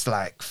 it's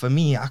like, for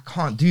me, I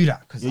can't do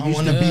that because I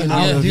want to be in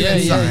I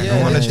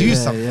want to do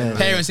something.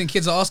 Parents and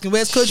kids are asking,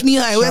 "Where's Coach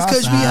Mihai? Where's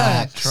Coach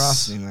Mihai?"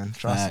 Trust me, man.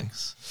 Trust me.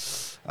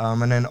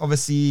 And then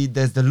obviously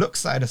there's the look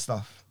side of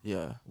stuff.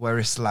 Yeah. Where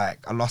it's like,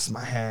 I lost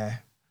my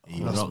hair,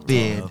 lost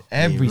beard,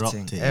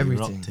 everything.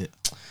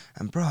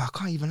 And bro, I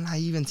can't even lie.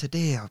 Even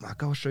today, my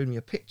girl showed me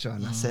a picture,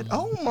 and I said,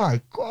 "Oh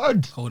my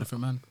god!" Whole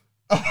different man.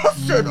 I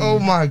said, "Oh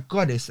my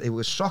god!" It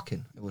was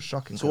shocking. It was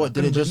shocking. So what?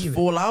 Did it just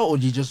fall out, or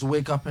did you just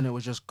wake up and it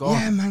was just gone?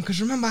 Yeah, man.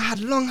 Because remember, I had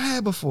long hair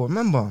before.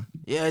 Remember?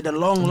 Yeah, the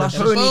long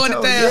luscious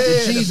ponytail.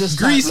 The Jesus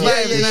Grease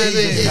type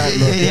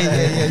look.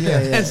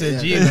 Yeah. That's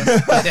a Jesus.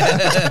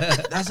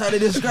 That's how they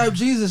describe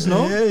Jesus,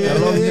 no? Yeah. The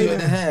long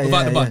hair.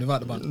 Without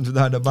the bun.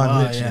 Without the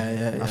bun.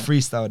 Yeah. I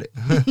freestyled it.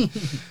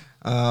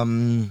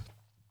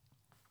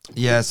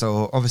 Yeah,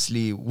 so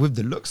obviously with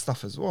the look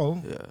stuff as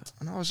well,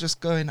 and I was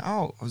just going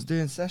out. I was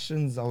doing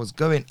sessions. I was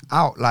going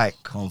out, like,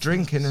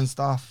 drinking and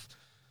stuff.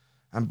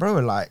 And bro,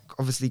 like,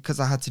 obviously because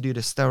I had to do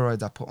the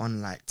steroids, I put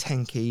on like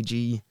 10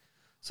 kg.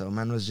 So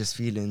man was just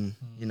feeling,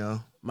 you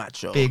know,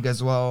 macho, big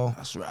as well.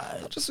 That's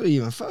right. I just didn't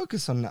even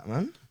focus on that,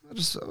 man. I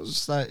was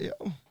just like, yo,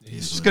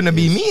 it's just gonna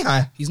be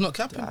Mihai. He's not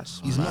capping.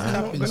 He's not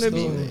capping.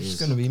 It's just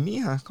gonna be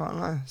Mihai. Can't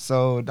lie.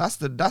 So that's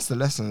the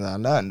lesson that I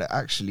learned. That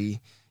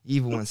actually,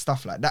 even when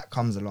stuff like that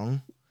comes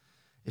along,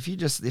 if you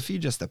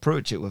just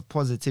approach it with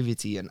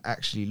positivity and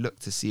actually look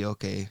to see,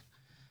 okay,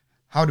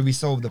 how do we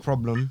solve the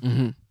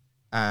problem,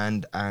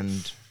 and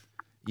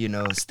you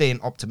know,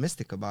 staying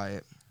optimistic about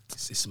it.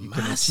 It's you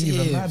massive. can achieve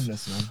a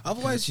madness, man.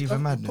 Otherwise, you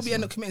probably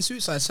end up committing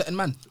suicide. Certain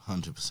man,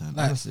 100%.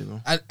 Like, Honestly,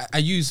 bro. I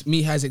use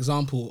Mihai's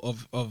example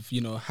of you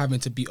know, having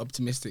to be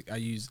optimistic. I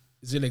use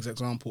Zileg's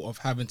example of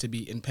having to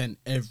be in pen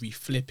every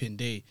flipping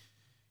day.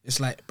 It's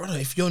like, brother,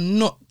 if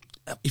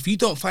you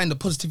don't find the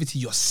positivity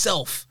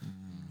yourself,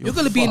 you're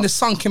gonna be in the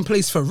sunken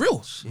place for real.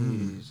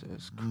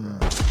 Jesus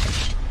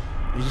Christ.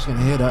 You're just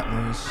gonna hear that,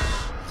 man.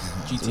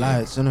 It's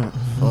lights, isn't it?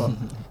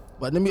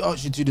 But let me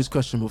ask you this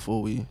question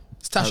before we...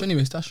 Stash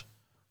anyway, Stash.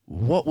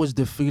 What was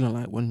the feeling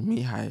like when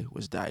Mihai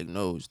was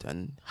diagnosed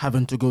and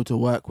having to go to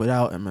work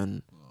without him,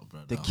 and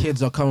the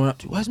kids are coming up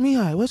to you, "Where's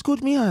Mihai? Where's Coach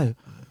Mihai?"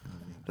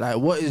 Like,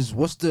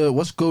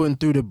 what's going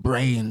through the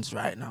brains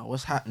right now?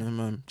 What's happening,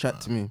 man?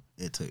 Chat to me.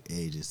 It took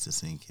ages to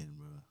sink in,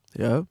 bro.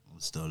 Yeah? I'm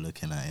still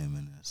looking at him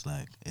and it's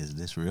like, is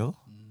this real?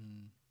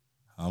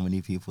 How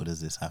many people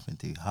does this happen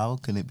to? How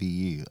can it be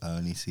you? I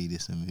only see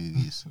this in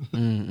movies.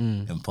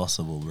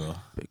 Impossible, bro.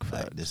 Big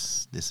facts. Like,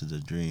 this is a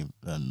dream.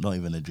 Not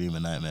even a dream, a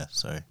nightmare.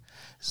 Sorry.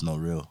 It's not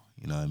real.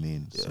 You know what I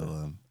mean? Yeah.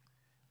 So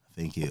I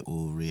think it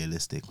all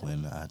realistic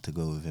when I had to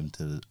go with him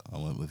I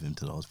went with him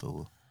to the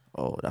hospital.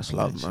 Oh, that's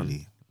love,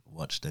 man.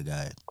 Watch the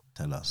guy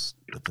tell us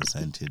the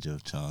percentage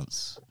of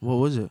chance. What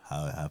was it?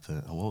 How it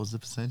happened. And what was the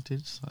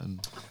percentage?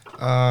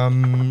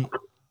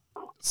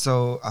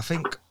 So I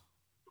think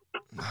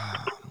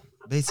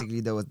basically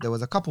there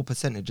was a couple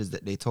percentages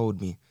that they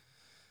told me.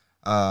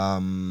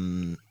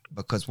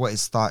 Because what it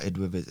started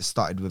with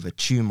a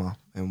tumor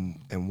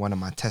in one of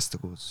my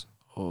testicles.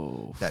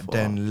 Oh, that fuck.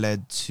 Then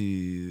led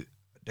to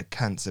the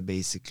cancer.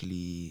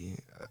 Basically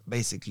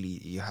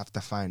you have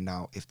to find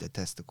out if the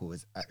testicle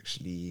is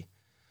actually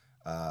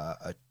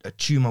a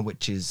tumor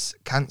which is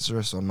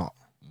cancerous or not.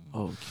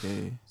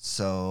 Okay.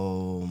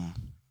 So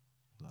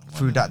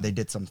through that they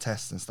did some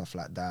tests and stuff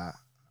like that.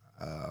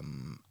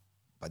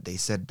 But they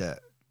said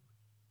that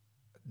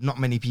not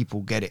many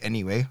people get it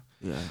anyway.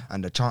 Yeah.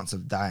 And the chance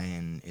of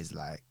dying is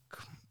like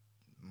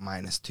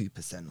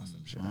 -2% or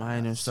some shit.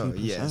 -2%.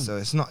 Yeah, so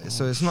it's not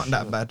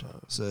that bad.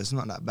 So it's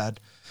not that bad.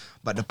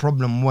 But the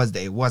problem was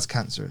that it was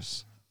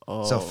cancerous.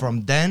 Oh. So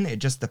from then it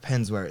just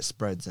depends where it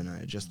spreads, and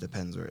it just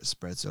depends where it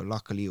spreads. So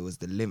luckily it was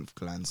the lymph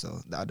gland,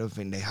 so I don't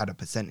think they had a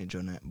percentage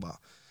on it, but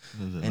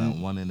like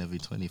 1 in every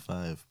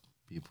 25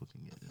 people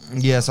can get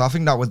it. Yeah, so I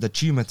think that was the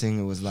tumor thing.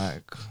 It was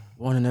like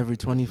 1 in every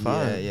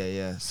 25.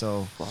 Yeah.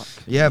 So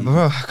yeah,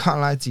 bro, I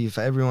can't lie to you.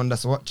 For everyone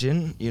that's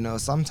watching, you know,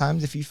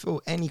 sometimes if you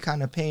feel any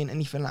kind of pain,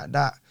 anything like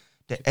that,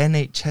 the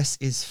NHS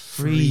is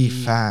free,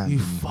 fam. You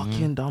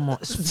fucking dumb.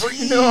 It's free.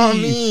 You know what I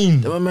mean?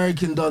 The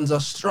American dons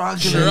are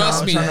struggling.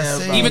 Trust me.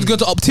 Even to go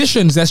to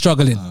opticians, they're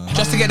struggling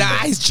just to get their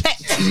eyes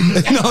checked.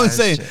 You know what I'm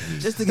saying?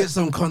 Just to get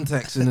some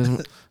context.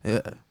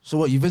 Yeah. So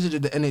what, you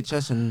visited the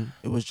NHS and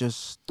it was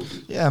just...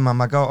 Yeah, man,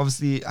 my girl,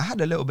 obviously, I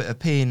had a little bit of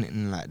pain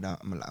in like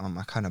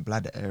my kind of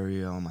bladder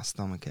area or my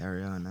stomach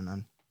area. And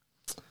then,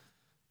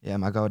 yeah,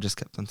 my girl just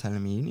kept on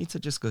telling me, you need to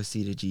just go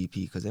see the GP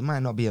because it might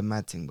not be a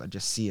mad thing, but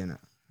just seeing it.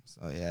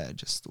 So, yeah, it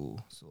just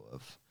all sort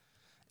of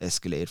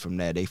escalated from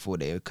there. They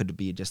thought it could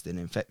be just an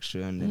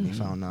infection. Then they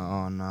found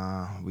out, oh,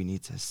 nah, we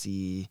need to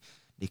see.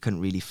 They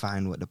couldn't really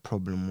find what the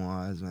problem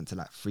was. Went to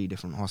like 3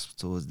 different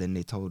hospitals. Then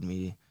they told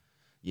me,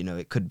 you know,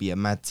 it could be a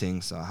mad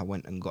thing. So I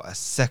went and got a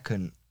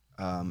second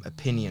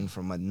opinion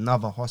from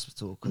another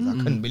hospital because I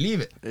couldn't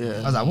believe it.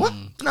 Yeah. I was like, what?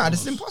 Nah,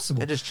 this is impossible.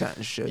 They're just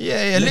chatting shit.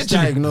 Yeah,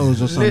 literally.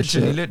 Diagnosed or some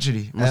shit.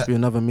 Literally. Must be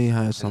another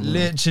Mihai or something.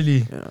 Literally.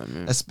 You know what I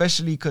mean?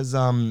 Especially because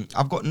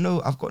I've got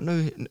no,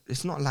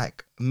 it's not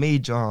like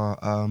major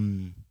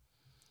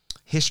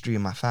history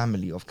in my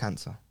family of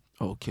cancer.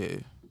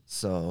 Okay.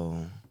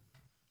 So,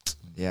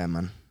 yeah,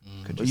 man.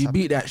 But you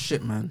beat that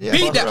shit, man. Yeah,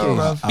 Beat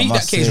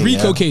that case,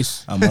 Rico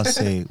case. I must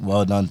say,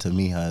 well done to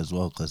Mihai as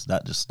well, because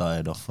that just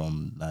started off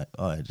from like,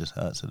 oh, it just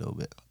hurts a little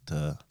bit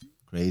to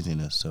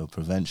craziness. So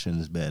prevention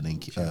is better than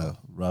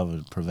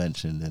rather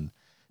prevention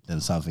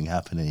than something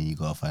happening and you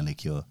gotta find a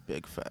cure.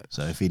 Big facts.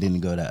 So if he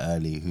didn't go that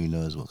early, who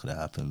knows what could have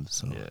happened.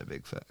 So yeah,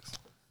 big facts.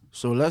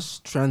 So let's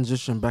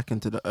transition back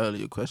into the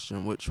earlier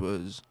question, which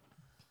was,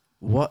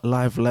 what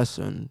life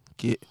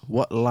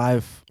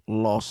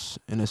loss,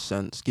 in a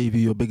sense, gave you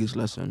your biggest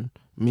lesson?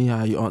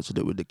 Mihai, you answered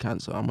it with the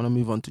cancer. I'm going to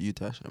move on to you,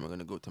 Tash, and we're going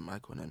to go to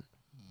Michael and then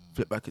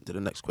flip back into the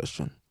next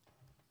question.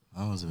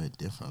 That was a bit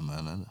different,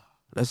 man.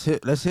 Let's hear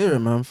it,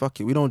 man. Fuck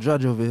it. We don't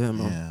judge over here,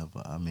 man. Yeah,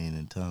 but I mean,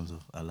 in terms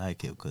of, I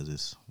like it because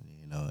it's,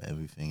 you know,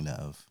 everything that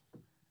I've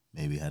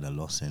maybe had a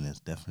loss in, it's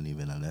definitely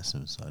been a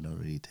lesson. So I don't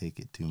really take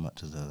it too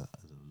much as a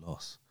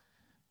loss.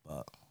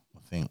 But I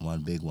think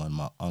one big one,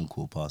 my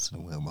uncle passed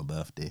away on my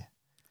birthday.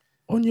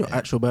 On your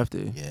actual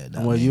birthday? Yeah.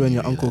 And were you and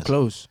your uncle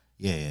close?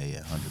 Yeah,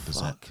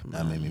 100%.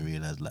 That made me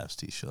realize life's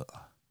too short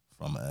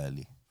from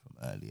early.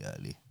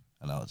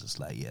 And I was just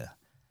like, yeah,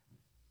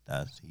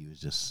 he was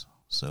just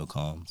so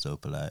calm, so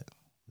polite.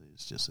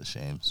 It's just a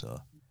shame.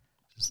 So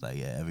just like,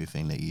 yeah,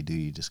 everything that you do,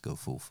 you just go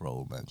full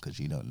throttle, man, because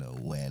you don't know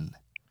when.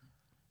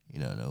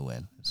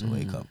 It's a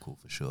wake up call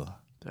for sure.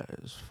 That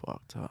is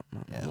fucked up,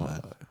 man. Yeah,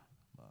 man. But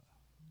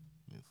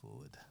move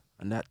forward.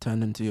 And that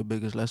turned into your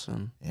biggest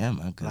lesson. Yeah,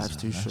 man, because life's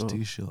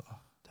too short.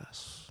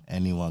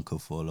 Anyone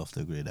could fall off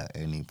the grid at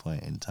any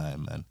point in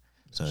time, man.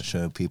 So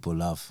show people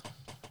love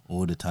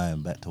all the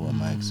time. Back to what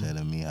Mike said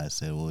and me, I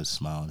said, always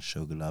smile and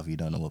show good love. You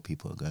don't know what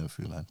people are going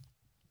through, man.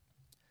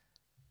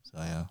 So,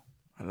 yeah.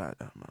 I like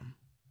that, man.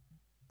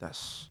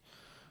 That's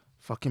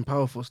fucking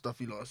powerful stuff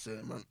you lot are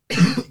saying, man.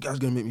 You guys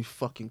gonna make me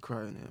fucking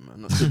cry in here,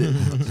 man. Not today.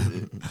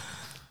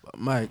 But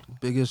Mike,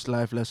 biggest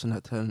life loss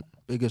that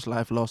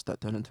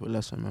turned into a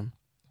lesson, man.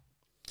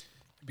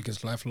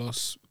 Biggest life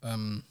loss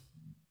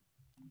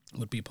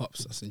would be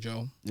Pops. That's in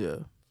jail. Yeah.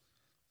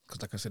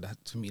 Because like I said,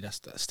 to me, that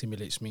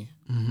stimulates me.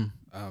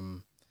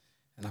 And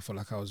I feel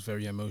like I was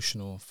very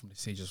emotional from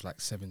the age of like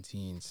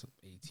 17,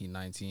 18,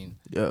 19.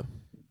 Yeah.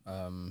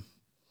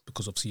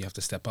 Because obviously you have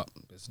to step up.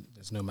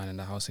 There's no man in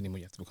the house anymore.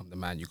 You have to become the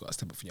man. You got to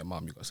step up for your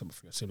mom. You got to step up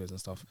for your siblings and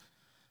stuff.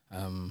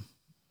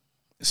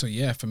 So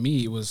yeah, for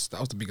me, that was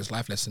the biggest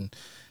life lesson,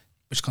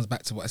 which comes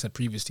back to what I said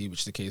previously, which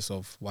is the case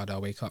of why do I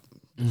wake up?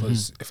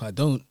 Because if I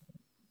don't,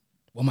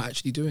 what am I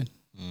actually doing?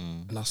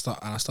 And I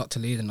start to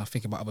lead and I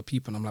think about other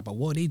people and I'm like, but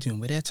what are they doing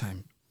with their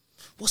time?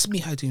 What's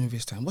Mihai doing with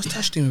his time? What's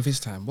Tash doing with his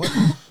time? What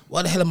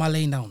the hell am I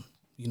laying down?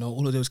 You know,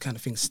 all of those kind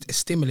of things. It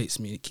stimulates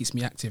me. It keeps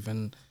me active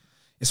and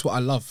it's what I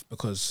love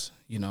because,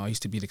 you know, I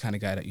used to be the kind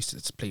of guy that used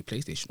to play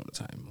PlayStation all the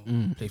time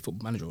or play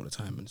Football Manager all the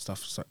time and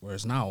stuff. So,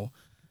 whereas now,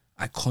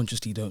 I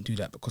consciously don't do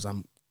that because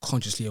I'm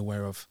consciously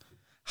aware of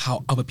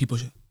how other people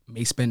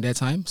may spend their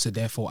time. So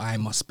therefore, I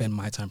must spend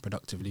my time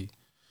productively.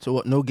 So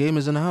what, no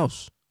gamers in the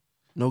house?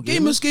 No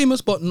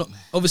gamers, but not,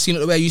 obviously not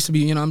the way I used to be.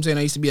 You know what I'm saying?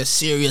 I used to be a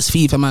serious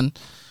FIFA man.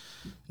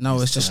 Now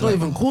it's just not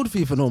even called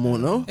FIFA no more,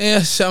 no?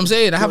 Yeah, so I'm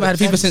saying I haven't had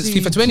FIFA since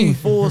FIFA 20.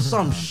 For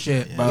some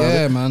shit, bro.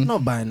 Yeah, man.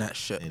 Not buying that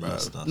shit, bro.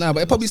 Nah,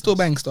 but it probably still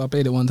bangs. So I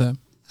played it one time.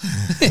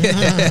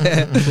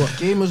 What,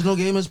 gamers, no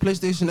gamers,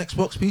 PlayStation,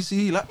 Xbox,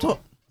 PC,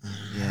 laptop?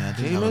 Yeah,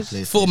 I didn't have a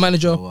PlayStation. Football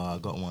Manager. Well, I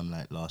got one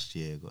like last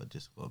year.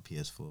 Just got a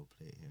PS4,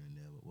 play it here and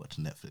there, but watch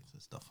Netflix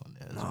and stuff on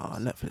there. Nah,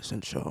 Netflix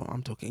and show.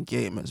 I'm talking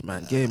gamers,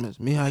 man. Gamers.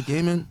 Mihai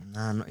gaming?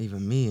 Nah, not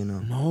even me, you know.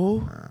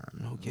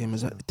 No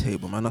gamers at the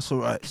table, man. That's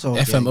alright. So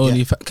FM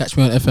only. Catch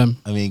me on FM.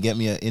 I mean,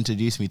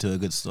 introduce me to a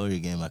good story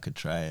game. I could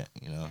try it.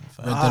 You know.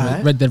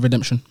 Red Dead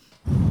Redemption.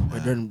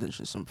 Red Dead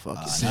Redemption, some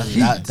fucking.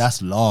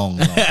 That's long.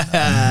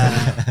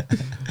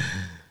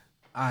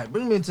 Alright,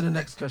 bring me into the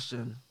next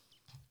question.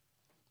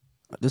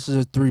 This is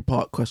a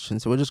 3-part question,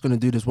 so we're just going to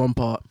do this one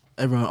part.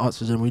 Everyone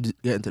answers and we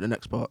get into the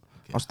next part.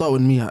 Okay. I'll start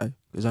with Mihai,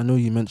 because I know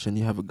you mentioned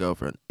you have a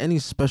girlfriend. Any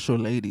special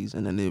ladies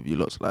in any of you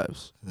lot's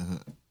lives?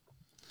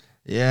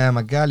 Yeah,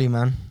 my galley,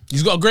 man.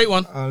 He's got a great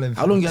one. How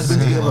long you guys been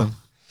together?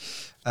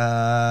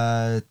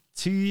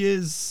 2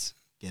 years.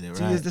 Get it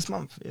 2 years this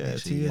month. Yeah,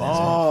 2 years.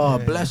 Oh,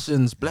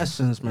 blessings,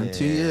 man.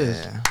 2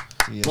 years.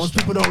 2 years. Most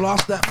people don't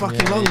last that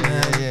fucking long,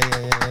 man.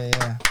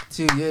 Yeah.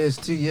 2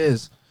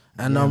 years.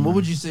 And what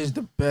would you say is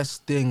the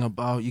best thing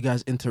about you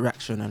guys'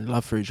 interaction and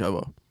love for each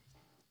other?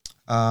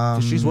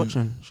 She's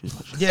watching.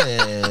 Yeah.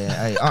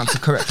 I answer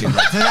correctly.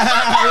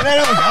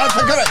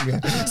 Answer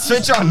correctly.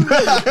 Switch on.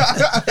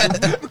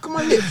 Look at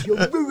my lips, you're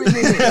ruining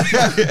it.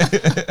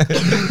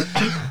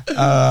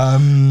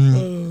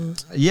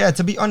 Yeah,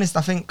 to be honest,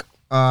 I think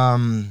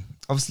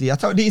obviously I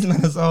told these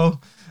men as well.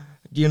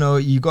 You know,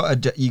 you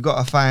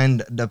gotta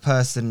find the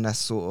person that's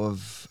sort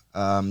of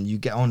you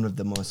get on with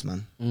the most,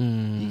 man.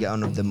 You get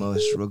on with the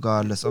most,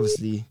 regardless.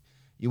 Obviously,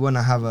 you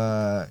wanna have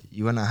a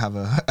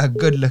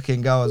good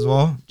looking girl as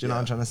well. Do you know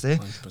what I'm trying to say?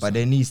 100%. But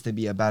there needs to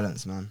be a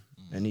balance, man.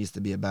 There needs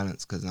to be a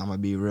balance, because I'm gonna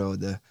be real.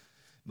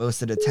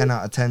 Most of the 10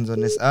 out of 10s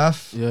on this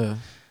earth,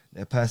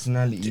 their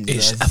personalities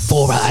It's a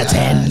 4 out of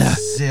 10.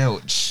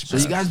 Zilch. So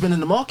you guys been in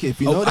the market, if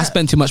you know that. I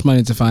spent too much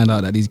money to find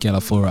out that these girls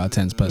are 4 out of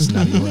 10s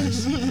personality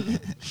wise.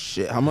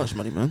 Shit, how much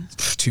money, man?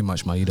 Too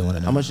much money. You don't want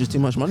to know. How much is too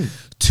much money?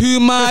 Too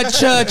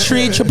much.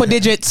 3 triple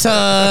digits.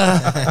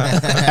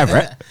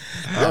 Everett.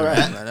 All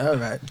right, man. All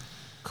right.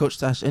 Coach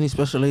Tash, any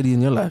special lady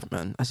in your life,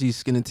 man? I see you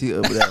skinning tea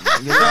over there,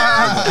 man.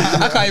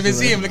 I can't even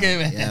see him. Look at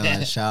him. Yeah,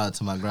 man. Shout out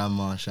to my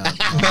grandma. Shout out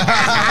to my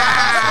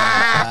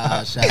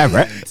mom. Shout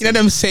Everett. You know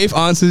them safe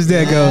answers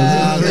there, girls.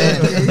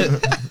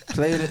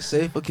 Playing it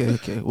safe. Okay.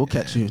 We'll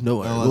catch you. No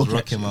worries. I We'll was catch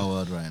rocking you. my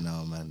world right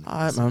now, man.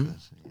 All right, man.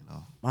 You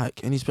know.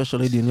 Mike, any special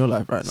lady in your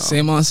life right now?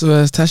 Same answer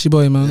as Tashi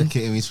boy, man. Look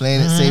at him. He's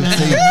playing it safe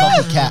too.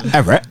 Copycat.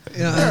 Everett.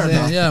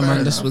 Yeah,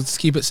 man. Let's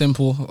keep it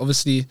simple.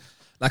 Obviously,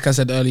 like I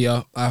said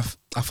earlier, I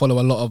follow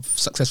a lot of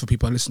successful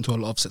people. I listen to a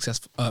lot of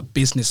successful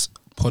business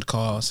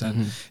podcasts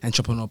and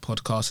entrepreneur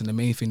podcasts, and the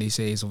main thing they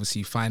say is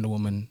obviously find a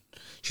woman.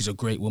 She's a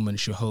great woman.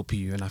 She'll help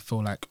you, and I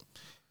feel like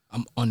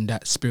I'm on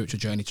that spiritual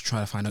journey to try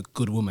to find a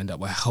good woman that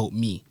will help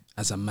me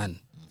as a man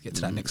get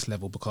to that next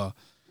level. Because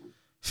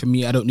for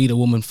me, I don't need a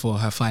woman for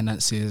her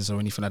finances or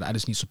anything like that. I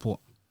just need support.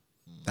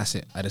 That's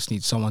it. I just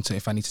need someone to,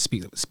 if I need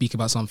to speak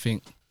about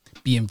something,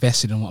 be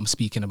invested in what I'm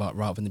speaking about,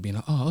 rather than being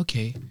like, oh,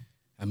 okay,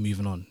 and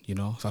moving on. You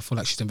know, if I feel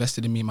like she's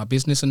invested in me, in my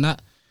business and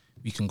that,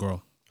 we can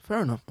grow.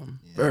 Fair enough, man.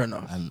 Fair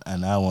enough.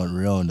 And I want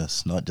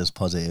realness, not just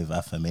positive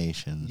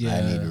affirmations. Yeah.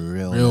 I need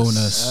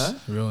realness.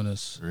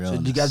 Realness. So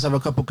do you guys have a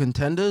couple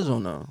contenders or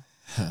no?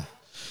 I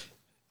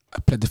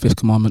played the 5th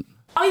commandment.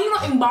 Are you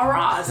not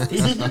embarrassed?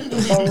 This is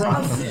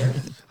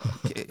embarrassing.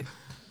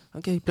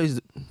 Okay, please.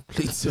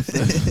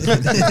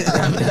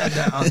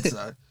 That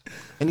answer.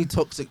 Any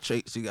toxic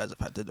traits you guys have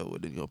had to deal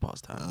with in your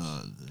past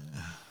times?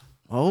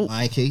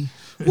 Mikey.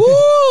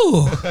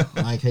 Woo!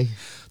 Mikey.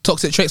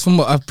 Toxic traits from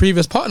what, a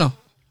previous partner?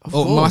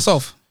 Or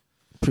myself?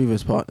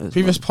 Previous partners.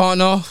 Previous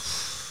partner.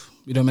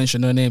 We don't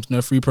mention no names,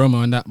 no free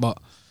promo and that, but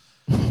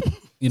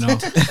you know.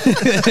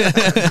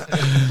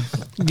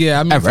 Yeah,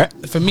 I mean,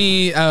 for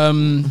me,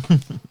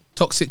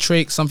 toxic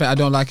traits, something I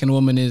don't like in a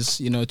woman is,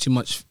 you know, too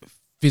much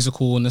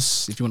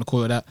physicalness, if you want to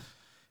call it that.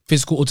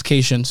 Physical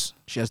altercations.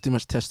 She has too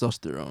much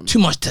testosterone. Too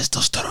much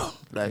testosterone.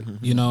 Like,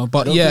 you know,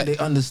 but I don't yeah. think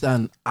they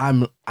understand.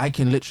 I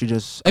can literally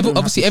just.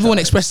 Obviously, everyone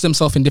expresses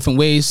themselves in different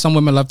ways. Some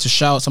women love to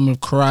shout, some women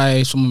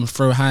cry, some women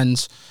throw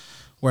hands.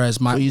 Whereas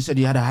you said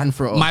you had a hand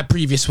for it. My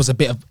previous was a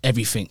bit of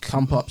everything.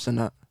 Pump ups and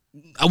that.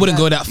 I wouldn't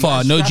go that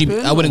far. No,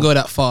 I wouldn't go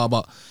that far,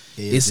 but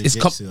Yeah,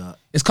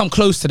 it's come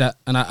close to that,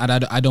 and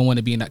I don't want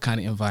to be in that kind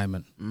of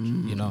environment.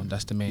 You know,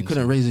 that's the main. You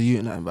couldn't raise a youth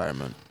in that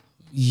environment.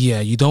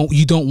 Yeah, you don't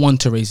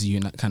want to raise a youth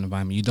in that kind of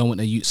environment. You don't want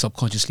a youth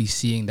subconsciously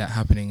seeing that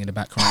happening in the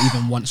background,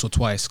 even once or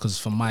twice. Because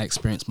from my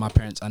experience, my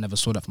parents, I never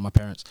saw that from my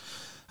parents.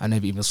 I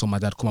never even saw my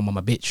dad call my mum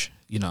a bitch.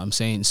 You know what I'm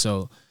saying?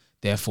 So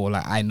therefore,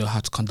 like, I know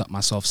how to conduct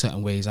myself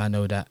certain ways. I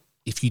know that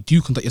if you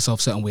do conduct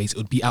yourself certain ways, it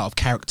would be out of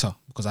character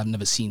because I've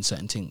never seen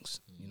certain things.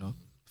 You know,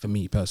 for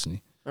me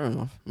personally. Fair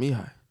enough.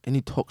 Mihai,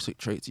 any toxic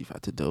traits you've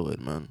had to deal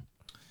with, man?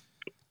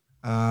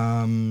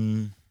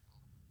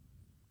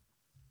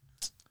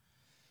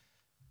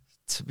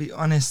 To be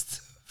honest,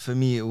 for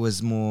me it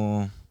was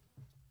more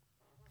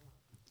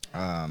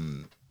I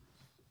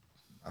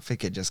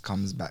think it just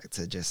comes back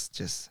to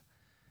just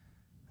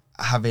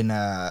having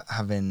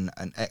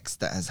an ex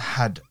that has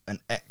had an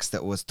ex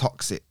that was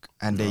toxic,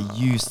 and they're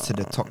used to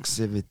the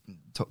toxicity.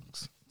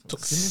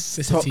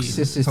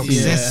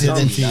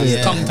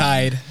 Yeah. Tongue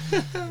tied.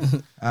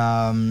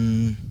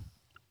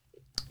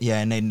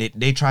 Yeah, and then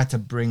they try to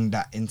bring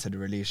that into the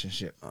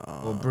relationship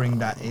or bring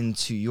that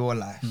into your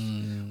life,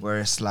 where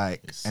it's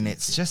like, and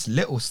it's just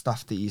little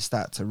stuff that you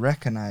start to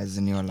recognize,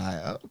 and you're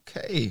like,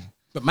 okay.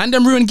 But man,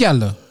 them ruin gal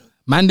though.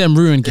 Man, them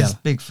ruin gal. It's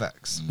big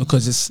facts.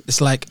 Because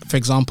it's like, for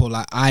example,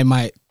 like I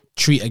might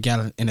treat a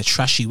gal in a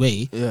trashy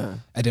way, Yeah.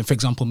 and then for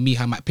example,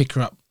 I might pick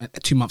her up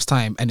at 2 months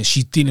time, and then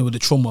she's dealing with the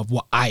trauma of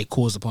what I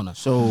caused upon her.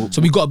 So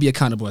we got to be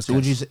accountable as So guys.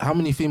 would you say, how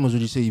many females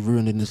would you say you've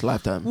ruined in this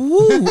lifetime?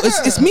 Ooh,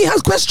 it's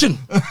Miha's question.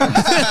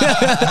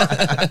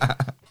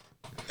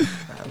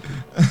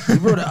 You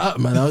brought it up,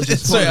 man. I was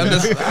just sorry. I'm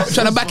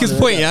trying to back his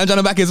point. Yeah, I'm trying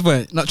to back his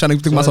point. Not trying to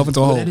dig myself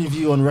into a hole. Any of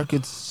you on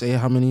record say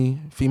how many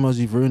females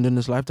you've ruined in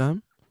this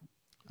lifetime?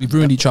 We've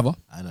ruined each other.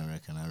 I don't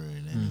reckon I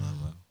ruined anyone,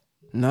 man.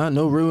 Nah,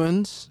 no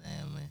ruins.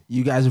 Damn, man.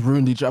 You guys have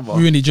ruined each other.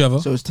 Ruined each other.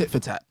 So it's tit for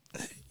tat.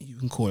 You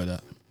can call it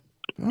that.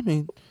 I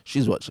mean,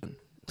 she's watching.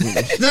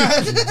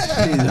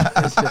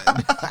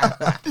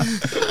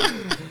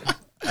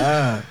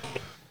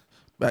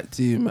 Back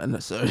to you, man.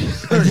 Sorry.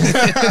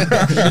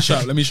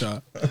 Let me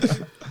shut.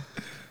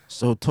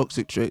 So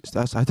toxic traits.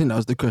 I think that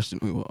was the question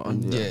we were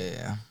on.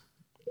 Yeah.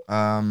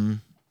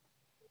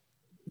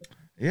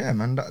 Yeah,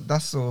 man.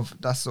 That's sort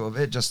of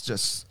it.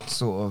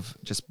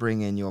 Just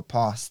bringing your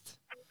past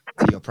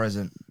to your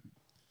present.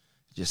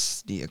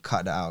 Just need to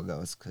cut that out,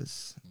 girls,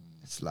 because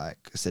it's like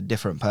it's a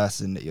different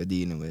person that you're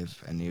dealing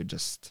with, and you're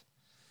just.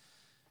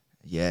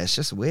 Yeah, it's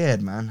just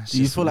weird, man.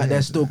 Do you feel like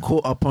they're still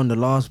caught up on the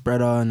last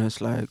brother, and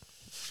it's like,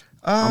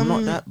 I'm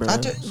not that, bro?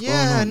 Do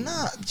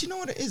you know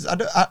what it is?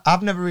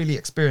 I've never really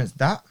experienced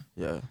that.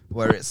 Yeah.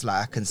 Where it's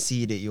like I can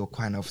see that you're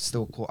kind of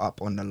still caught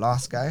up on the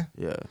last guy.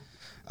 Yeah.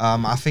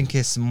 I think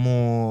it's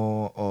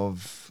more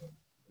of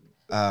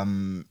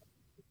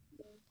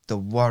the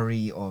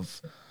worry of,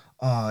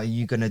 are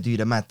you gonna do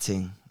the mad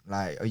thing?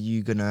 Like, are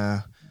you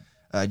gonna,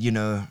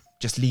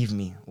 just leave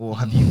me, or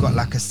have you got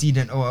like a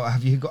secret, or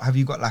have you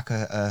got like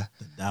a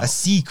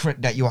secret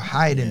that you're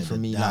hiding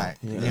from me, doubt.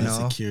 like you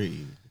know,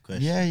 security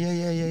question.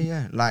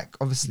 Yeah. Like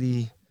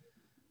obviously,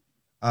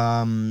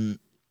 I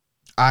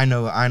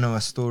know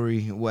a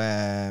story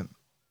where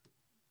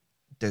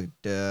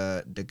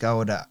the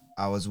girl that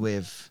I was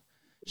with,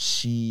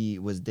 she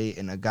was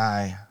dating a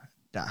guy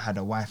that had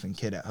a wife and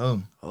kid at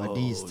home. But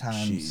these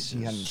times Jesus.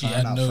 she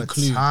hadn't found out for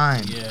clue.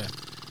 time. Yeah.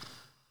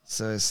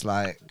 So it's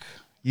like,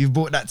 you've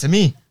brought that to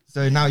me.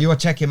 So now you're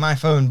checking my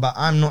phone, but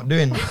I'm not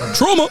doing it.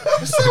 Trauma.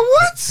 So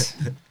what?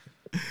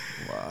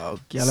 Wow.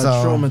 Yeah,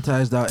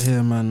 traumatized out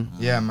here, man.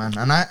 Yeah, man.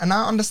 And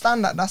I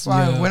understand that. That's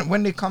why Yeah.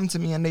 when they come to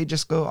me and they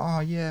just go, oh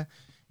yeah,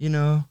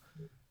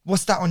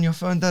 what's that on your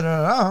phone? Da,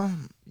 da, da,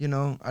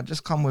 da. I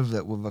just come with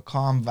a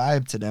calm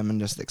vibe to them and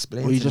just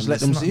explain. Or you to just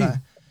them. let them see.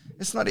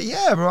 It's not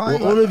bro.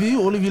 Well, all of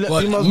you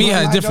let females Mia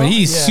know. is different.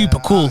 He's super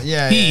cool.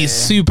 He's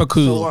super So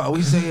cool. what,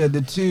 we say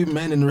the two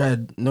men in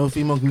red, no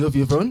female can go for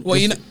your phone? Well,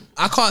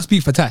 I can't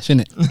speak for Tash,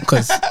 innit?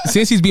 Because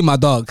since he's been my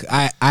dog,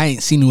 I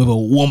ain't seen him with a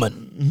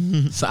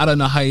woman. So I don't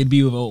know how he'd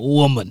be with a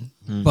woman.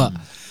 But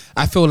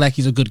I feel like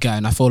he's a good guy,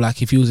 and I feel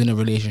like if he was in a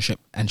relationship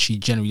and she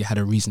generally had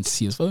a reason to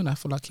see his phone, I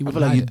feel like he would. I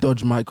feel like you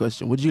dodged my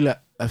question. Would you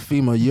let a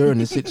female you're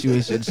in a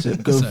situation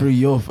go through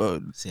your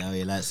phone? See how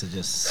he likes to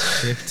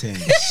just shift things.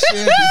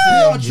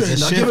 PR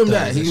trained. I'll give him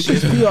that. He's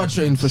PR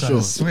trained for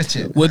sure. Switch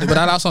it. Would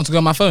I allow someone to go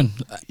on my phone?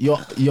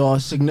 Your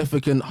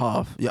significant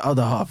half, your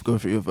other half, go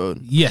through your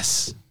phone.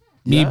 Yes.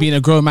 Me Yeah? being a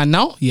grown man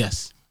now?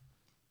 Yes.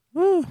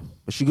 But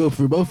she go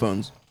through both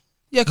phones.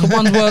 Yeah, because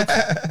one's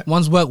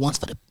work, one's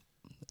for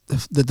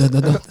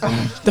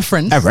the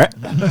friends.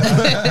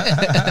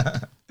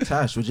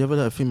 Tash, would you ever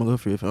let a female go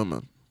through your phone,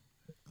 man?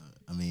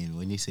 I mean,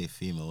 when you say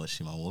female, was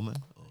she my woman?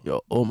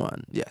 Your old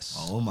man, yes.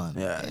 My old man?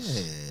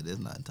 Yes. Yeah, there's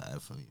nothing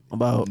tired for me.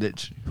 About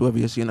whoever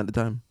you're seeing at the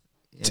time.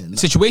 Yeah,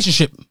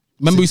 Situationship.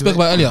 Remember we spoke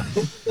about earlier?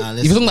 If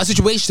you're talking about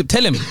situationship,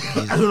 tell him.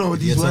 I don't know what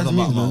these you're words talking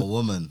mean, about my man.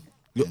 woman.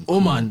 Your then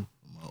old cool. man.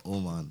 My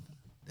old man.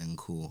 Then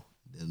cool.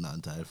 There's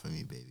nothing tired for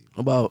me, baby.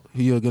 About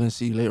who you're going to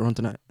see later on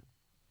tonight.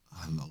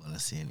 I'm not going to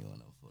see anyone,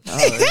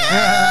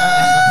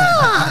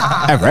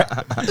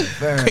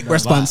 Quick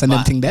response and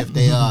then thing there. If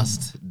they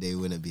asked, they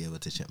wouldn't be able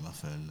to check my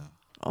phone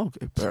now.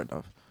 Okay, fair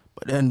enough.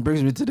 But then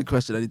brings me to the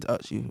question I need to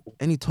ask you.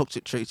 Any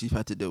toxic traits you've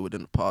had to deal with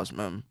in the past,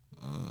 man?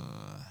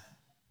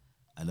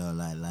 I don't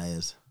like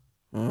liars.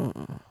 You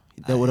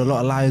dealt with a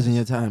lot of liars in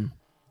your time.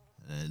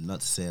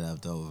 Not to say that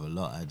I've dealt with a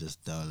lot, I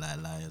just don't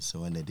like liars. So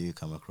when they do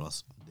come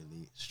across,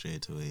 delete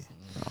straight away.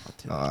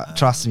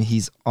 Trust me,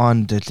 he's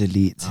on the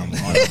delete I'm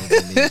thing. on the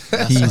delete.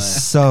 That's He's why-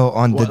 so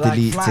on the Like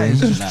delete flies,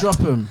 thing. just drop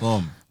him.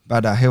 Boom.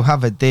 Brother, he'll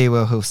have a day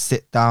where he'll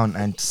sit down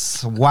and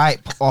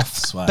swipe off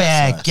Swipe,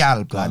 bare swipe.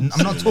 gal, blood.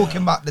 I'm not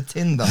talking about the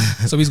Tinder.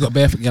 So he's got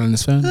barefoot girl on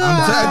his phone.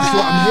 That's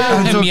what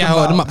I'm hearing. Me, I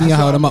hold him up. Me, I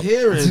hold him up.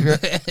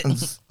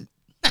 Delete.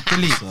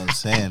 That's what I'm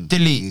saying.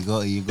 Delete.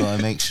 You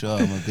gotta make sure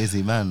I'm a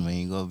busy man, man.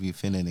 You gotta be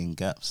filling in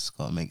gaps.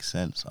 Gotta make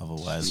sense.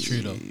 Otherwise, It's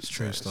true though. It's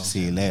true stuff.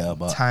 see you later.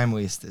 But Time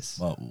wasters.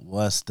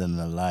 worse than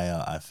a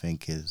liar, I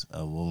think, is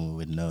a woman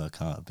with no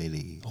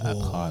accountability.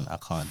 I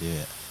can't do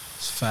it.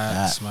 It's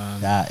facts, man.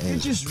 That You're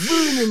is just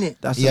ruining it.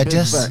 That's You're a big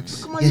just-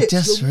 facts. Come on, You're Lips,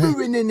 just you're right.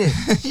 ruining it.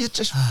 You're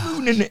just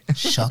ruining it.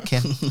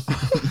 shocking.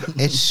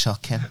 It's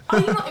shocking. Are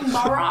you not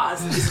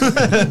embarrassed?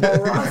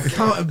 Embarrassed.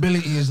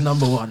 Accountability is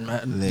number one,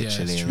 man.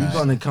 Literally, it's You right.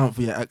 can't account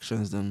for your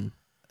actions, then.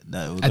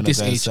 No, we're At gonna this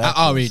go in age, at our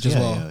circles. age as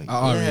well. At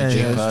our Yeah, age,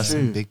 yeah. Big it's person,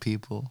 true. big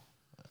people.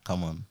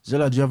 Come on.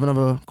 Zilla, do you have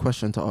another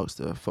question to ask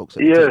the folks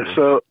at the Yeah, table?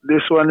 so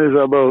this one is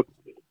about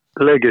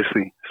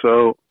legacy.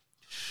 So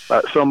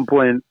at some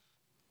point,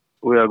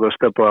 we are going to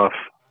step off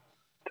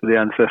to the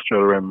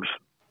ancestral realms.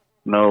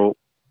 Now,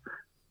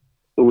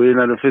 we're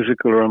in the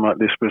physical realm at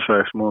this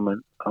precise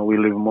moment, and we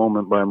live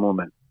moment by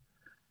moment.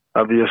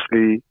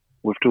 obviously,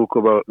 we've talked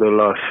about the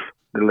loss,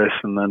 the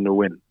lesson, and the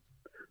win.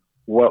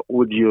 What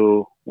would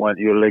you want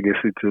your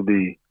legacy to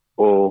be,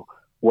 or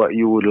what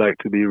you would like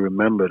to be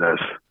remembered as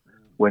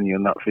when you're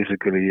not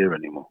physically here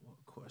anymore,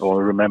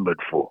 or remembered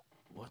for?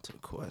 What a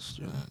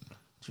question.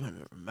 Do you want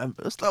to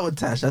remember? Let's start with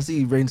Tash. I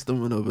see you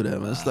brainstorming over there,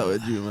 man. Let's start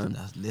with you, man.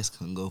 That list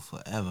can go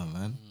forever,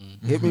 man.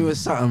 Hit me with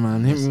something,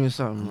 man. Hit me with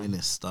something. I mean,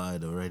 it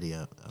started already.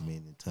 I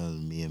mean, in terms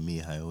of me and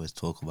me, I always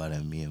talk about it.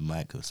 And me and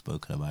Mike have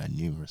spoken about it on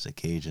numerous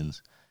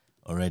occasions.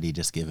 Already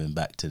just giving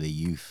back to the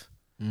youth.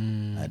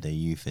 The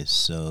youth is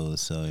so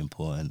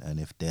important. And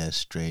if they're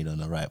straight on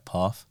the right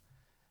path,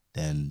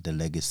 then the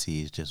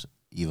legacy is just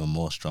even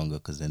more stronger,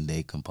 because then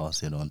they can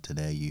pass it on to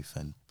their youth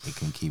and it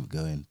can keep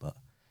going. But,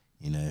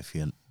 if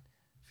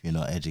you're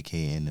not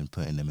educating and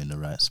putting them in the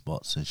right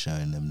spots and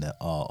showing them there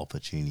are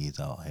opportunities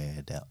out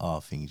here, there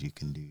are things you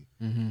can do,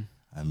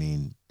 I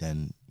mean,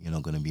 then you're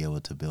not going to be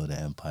able to build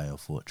an empire or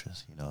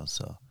fortress,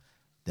 So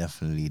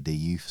definitely the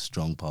youth,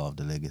 strong part of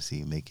the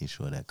legacy, making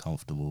sure they're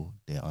comfortable,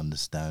 they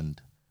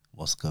understand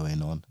what's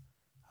going on,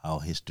 how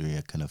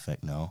history can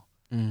affect now,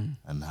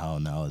 and how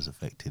now is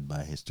affected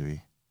by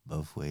history,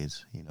 both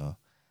ways,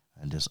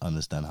 and just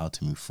understand how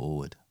to move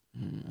forward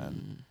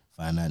and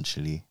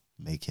financially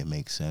make it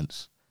make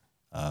sense.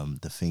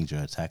 The things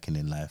you're attacking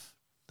in life,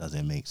 does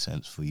it make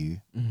sense for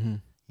you?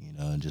 And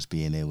just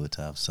being able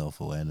to have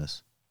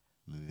self-awareness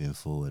moving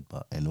forward.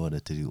 But in order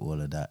to do all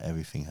of that,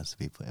 everything has to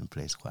be put in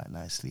place quite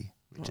nicely,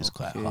 which is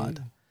quite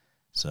hard.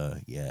 So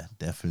yeah,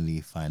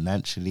 definitely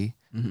financially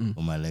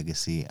for my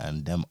legacy,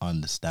 and them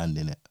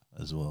understanding it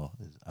as well,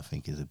 I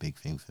think is a big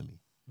thing for me.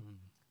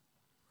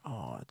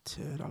 Oh,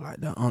 dude, I like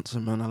that answer,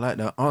 man. I like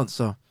that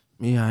answer.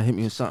 Mihai, hit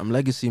me with something.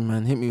 Legacy,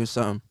 man, hit me with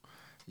something.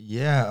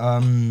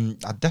 Yeah,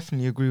 I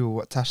definitely agree with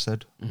what Tash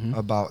said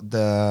about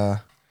I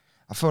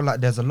feel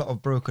like there's a lot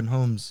of broken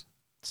homes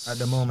at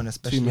the moment,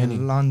 especially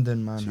in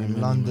London, man.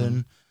 In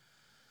London,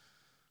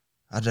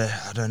 I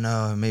don't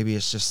know. Maybe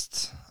it's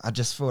just, I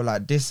just feel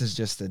like this is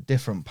just a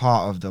different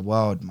part of the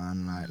world,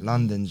 man. Like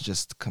London's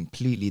just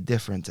completely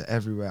different to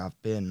everywhere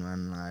I've been,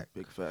 man. Like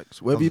big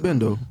facts. Where have you been,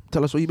 though?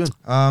 Tell us where you've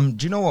been.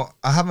 Do you know what?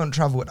 I haven't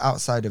traveled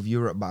outside of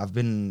Europe, but I've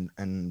been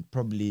in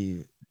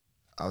probably,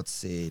 I would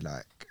say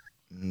like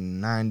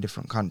 9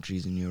 different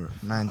countries in Europe.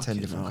 10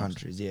 different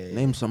countries. Yeah.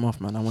 Name some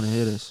off, man. I want to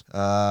hear this.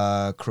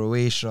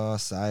 Croatia,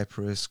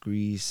 Cyprus,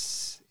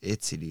 Greece,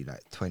 Italy,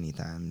 like 20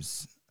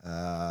 times.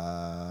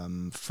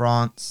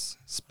 France,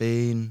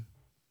 Spain,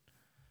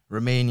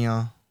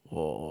 Romania,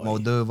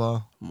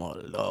 Moldova.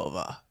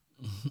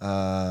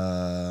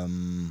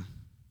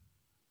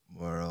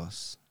 Where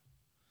else?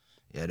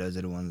 Yeah, those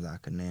are the ones that I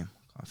can name.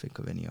 Can't think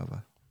of any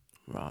other.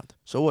 Right.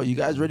 So what? You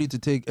guys ready to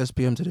take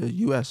SPM to the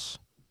US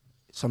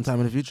sometime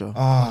in the future?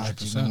 Oh,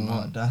 100%,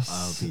 man.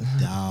 I'll be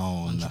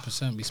down.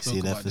 100%. We spoke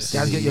about this.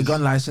 Guys, get your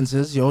gun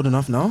licenses. You're old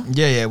enough now?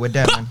 Yeah, we're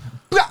there, man.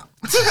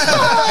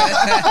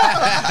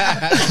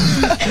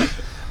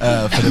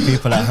 For the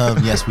people at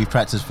home, yes, we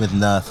practice with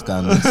Nerf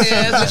guns.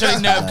 Yeah, it's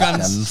literally Nerf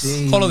guns.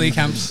 Holiday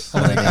camps.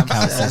 Holiday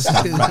camps and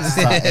stuff. Practice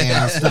our aim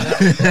and stuff.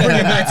 Bring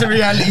it back to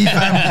reality,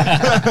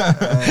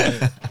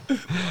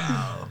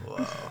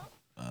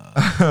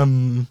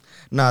 fam.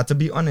 Nah, to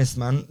be honest,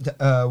 man,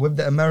 with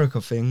the America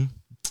thing,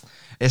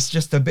 it's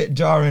just a bit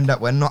jarring that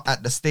we're not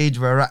at the stage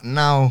we're at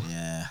now.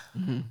 Yeah.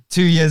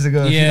 2 years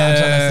ago, if you know what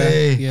I'm trying to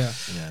say. Yeah.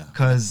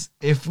 Because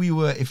if we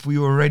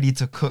were ready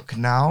to cook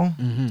now,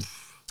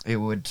 it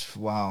would,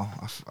 wow,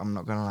 I'm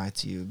not gonna lie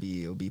to you,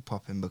 it'll be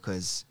popping,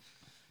 because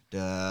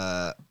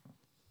the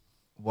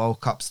World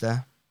Cup's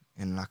there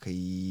in like a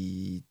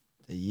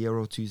year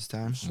or two's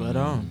time. Swear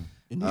down.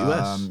 In the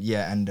US.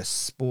 Yeah, and the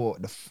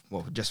sport,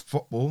 just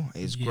football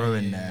is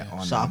growing there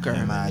on soccer,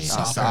 man.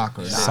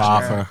 Soccer,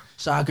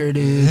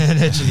 dude.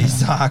 Literally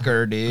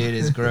soccer, dude,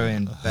 is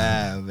growing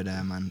bad over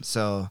there, man.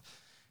 So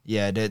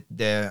yeah,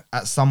 they're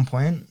at some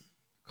point,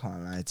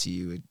 can't lie to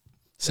you,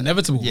 it's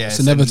inevitable. Yeah, it's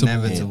inevitable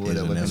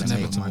that we're gonna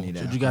make money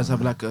there. Should you guys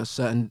have like a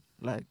certain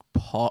like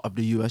part of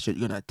the US that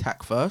you're gonna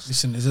attack first?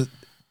 Listen, is it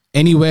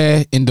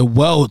anywhere in the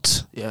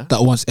world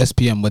that wants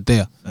SPM? We're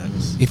there.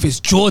 If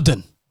it's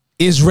Jordan,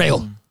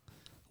 Israel,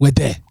 we're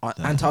there.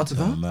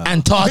 Antarctica?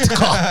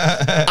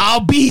 I'll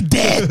be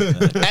there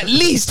at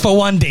least for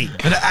one day.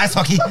 Ice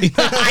hockey.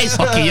 Ice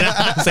hockey, you know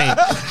what I'm saying?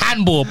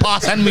 Handball,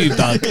 pass and move,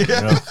 dog.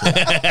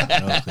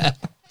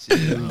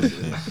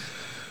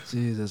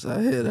 Jesus,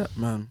 I hear that,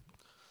 man.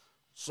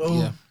 So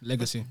yeah,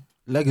 legacy,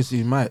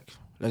 Mike.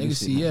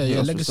 Legacy,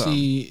 yeah.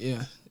 Legacy,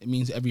 yeah. It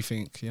means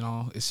everything.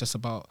 It's just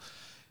about.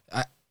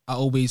 I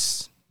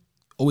always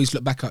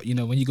look back at,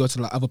 when you go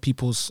to like other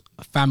people's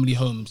family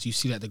homes, you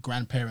see like the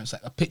grandparents,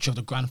 like a picture of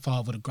the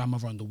grandfather, the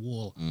grandmother on the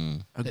wall.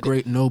 A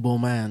great noble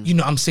man. You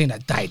know what I'm saying?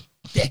 That died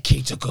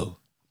decades ago,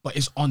 but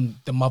it's on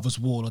the mother's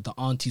wall or the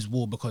auntie's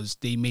wall because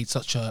they made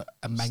such a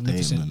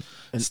magnificent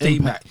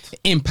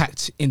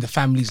impact in the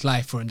family's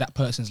life or in that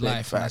person's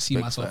life. And I see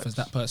myself as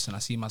that person. I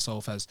see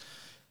myself as,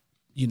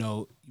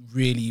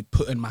 really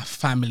putting my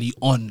family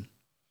on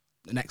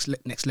the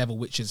next level,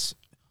 which is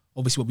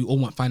obviously what we all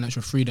want: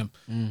 financial freedom,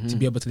 to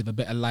be able to live a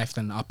better life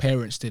than our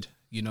parents did.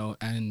 you know,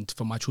 and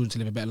for my children to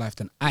live a better life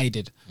than I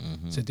did.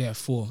 So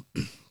therefore,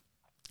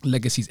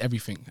 legacy is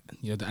everything.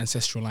 You know, the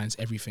ancestral lines,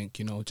 everything.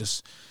 You know,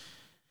 just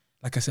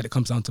like I said, it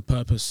comes down to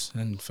purpose.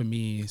 And for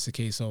me, it's a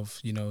case of,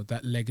 you know,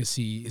 that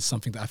legacy is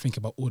something that I think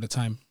about all the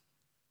time.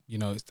 You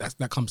know,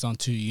 that comes down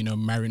to, you know,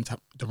 marrying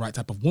the right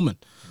type of woman,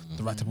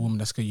 the right type of woman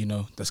that's gonna, you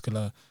know, that's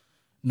gonna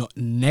not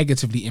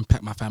negatively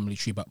impact my family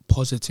tree, but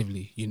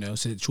positively, you know,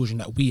 so the children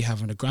that we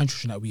have and the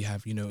grandchildren that we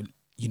have, you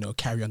know,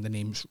 carry on the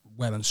names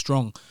well and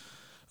strong.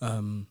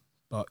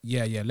 But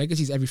yeah,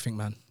 legacy is everything,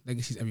 man.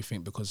 Legacy is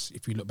everything, because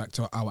if we look back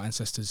to our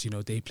ancestors, you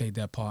know, they played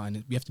their part,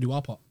 and we have to do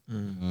our part.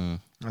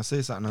 I'll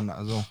say something on that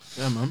as well.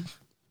 Yeah, man.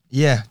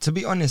 Yeah, to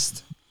be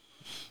honest,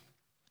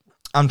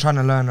 I'm trying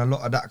to learn a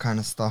lot of that kind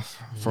of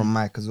stuff from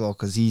Mike as well,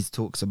 because he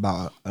talks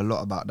about a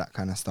lot about that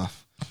kind of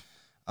stuff.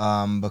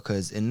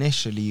 Because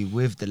initially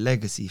with the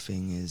legacy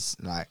thing is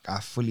like, I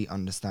fully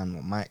understand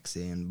what Mike's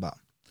saying, but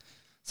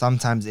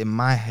sometimes in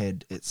my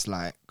head it's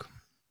like,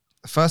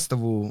 first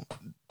of all,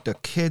 the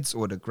kids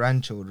or the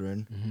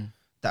grandchildren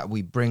that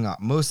we bring up,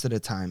 most of the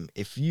time,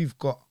 if you've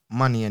got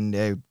money and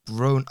they're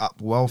grown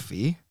up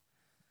wealthy,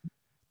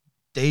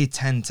 they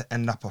tend to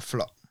end up a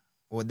flop.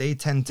 Or they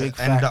tend to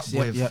end up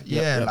with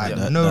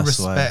no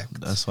respect.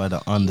 That's why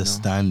the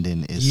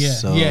understanding is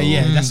so.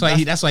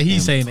 That's why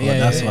he's saying it.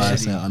 That's why I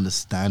say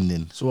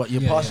understanding. So what,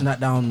 you're passing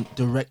that down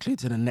directly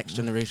to the next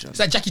generation? It's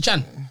like Jackie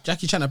Chan.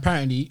 Jackie Chan,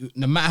 apparently,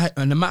 no matter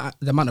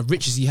the amount of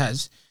riches he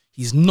has,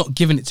 he's not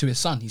giving it to his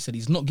son. He said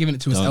he's not giving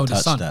it to his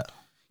eldest son. That.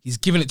 He's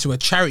giving it to a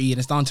charity, and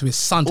it's down to his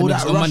son to make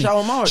his own money.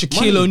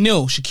 Shaquille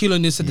O'Neal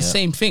said the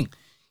same thing.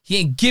 He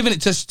ain't giving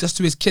it just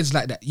to his kids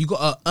like that. You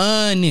gotta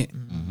earn it.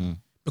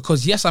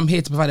 Because yes, I'm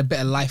here to provide a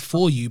better life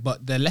for you,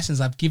 but the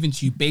lessons I've given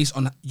to you based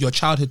on your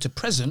childhood to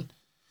present,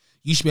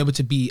 you should be able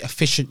to be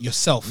efficient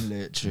yourself.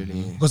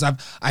 Literally. Because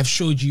I've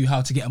showed you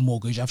how to get a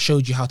mortgage, I've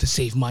showed you how to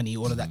save money,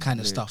 all of that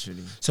kind of stuff.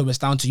 So it's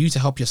down to you to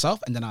help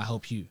yourself, and then I'll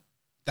help you.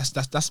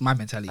 That's my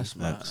mentality. That's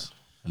mad.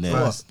 And then,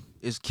 What?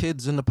 Is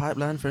kids in the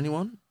pipeline for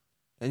anyone?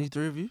 Any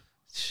three of you?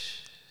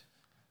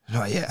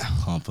 Not yet.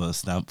 can't put a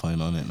stamp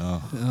point on it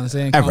now. You know what I'm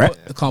saying?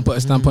 Can't put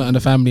a standpoint on the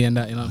family and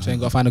that, you know what I'm saying?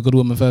 Gotta find a good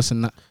woman first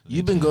and that.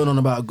 You've been going on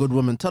about a good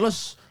woman. Tell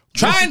us.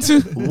 Trying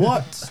to.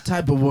 What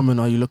type of woman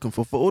are you looking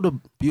for? For all the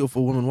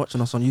beautiful women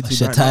watching us on YouTube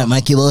Shit right tight, now.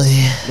 Mikey boy.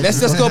 Let's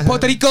just go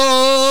Puerto Rico. You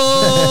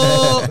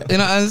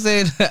know what I'm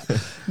saying?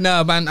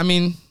 No, man. I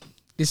mean,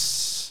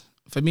 it's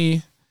for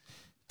me.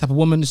 Type of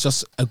woman is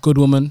just a good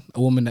woman,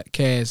 a woman that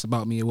cares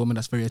about me, a woman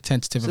that's very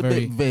attentive, It's and a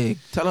very bit vague.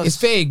 Tell us. It's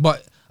vague,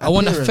 but I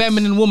want a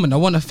feminine woman. A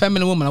woman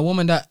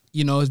that,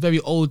 you know, is very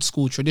old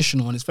school,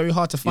 traditional, and it's very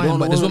hard to You find. don't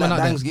But want there's a woman women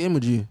that out bangs there. game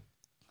with you.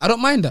 I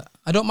don't mind that.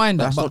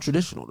 That's but, not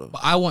traditional though.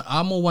 but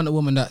I more want a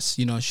woman that's,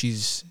 you know, she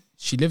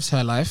lives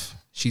her life.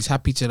 She's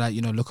happy to, like,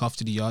 you know, look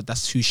after the yard.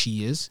 That's who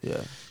she is. Yeah.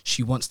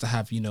 She wants to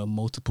have, you know,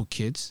 multiple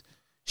kids.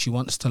 She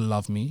wants to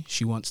love me.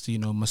 She wants to, you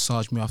know,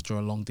 massage me after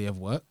a long day of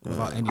work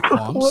without any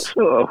qualms. What's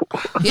up?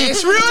 Yeah,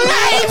 it's real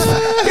life.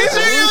 It's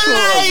real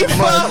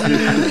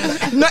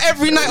life. Not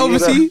every night,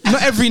 obviously.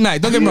 Not every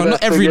night. Don't get me wrong.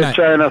 Not every night.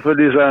 China for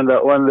design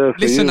that one there for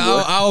Listen, you,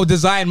 boy. I'll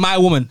design my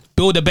woman.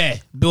 Build a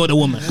bear. Build a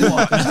woman.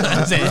 What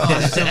am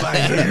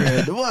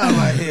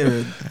I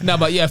hearing? No,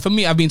 but yeah, for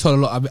me, I've been told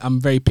a lot.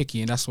 I'm very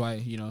picky, and that's why,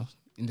 you know,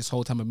 in this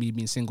whole time of me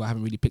being single, I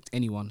haven't really picked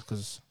anyone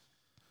because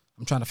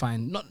I'm trying to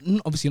find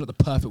obviously not the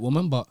perfect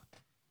woman, but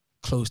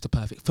close to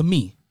perfect for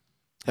me.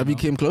 Have you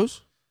came close?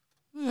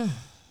 Yeah.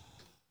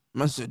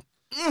 Man said,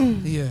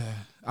 Yeah,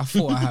 I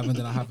thought I haven't,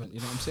 then I haven't.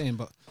 You know what I'm saying?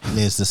 But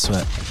There's the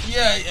sweat.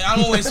 yeah,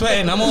 I'm always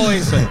sweating.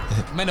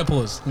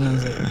 Menopause. You know what I'm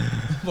saying?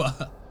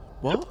 But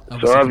what?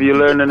 So have you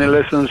learned any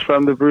lessons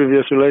from the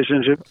previous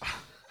relationship?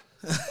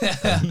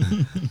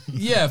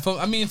 Yeah,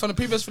 from the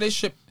previous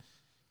relationship,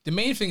 the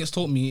main thing it's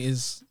taught me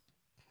is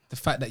the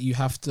fact that you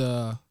have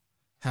to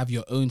have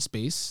your own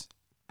space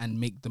and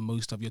make the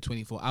most of your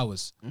 24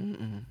 hours.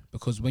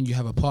 Because when you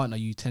have a partner,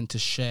 you tend to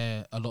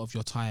share a lot of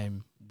your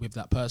time with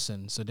that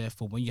person. So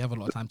therefore, when you have a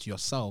lot of time to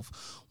yourself,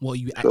 what are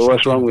you actually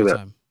what's doing wrong with your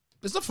that? time?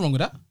 There's nothing wrong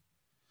with that.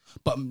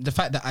 But the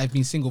fact that I've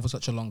been single for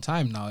such a long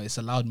time now, it's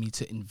allowed me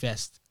to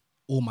invest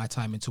all my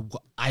time into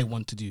what I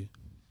want to do.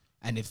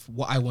 And if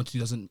what I want to do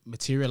doesn't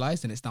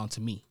materialize, then it's down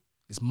to me.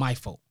 It's my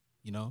fault,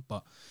 you know?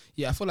 But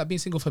yeah, I feel like being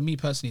single for me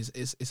personally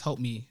is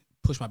helped me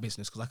push my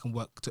business because I can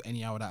work to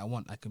any hour that I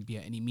want. I can be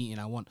at any meeting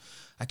I want.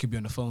 I could be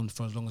on the phone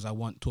for as long as I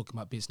want, talking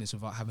about business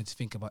without having to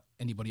think about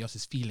anybody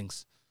else's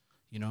feelings,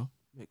 you know?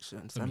 Makes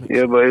sense.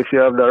 Yeah, but if you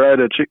have the right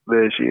chick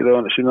there, she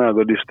not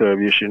gonna disturb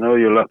you. She know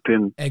you're locked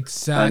in.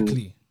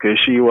 Exactly. Because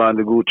she want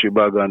the Gucci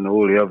bag and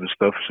all the other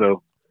stuff.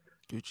 So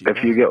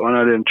if you get one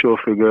of them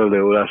trophy girl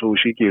there, well, that's all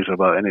she cares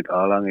about. And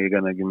how long are you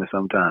gonna give me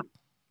some time?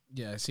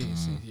 Yeah, see,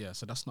 yeah.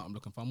 So that's not what I'm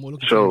looking for. I'm more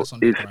looking So for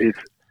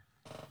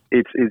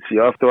it's you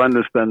have to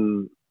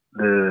understand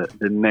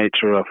the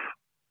nature of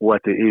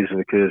what it is,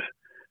 because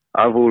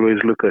I've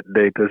always looked at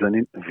date as an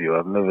interview.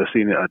 I've never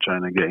seen it as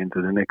trying to get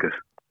into the knickers.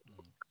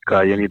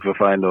 Because you need to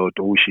find out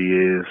who she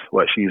is,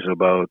 what she's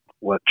about,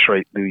 what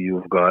trait do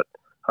you've got,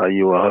 are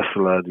you a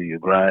hustler, do you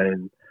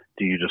grind,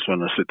 Do you just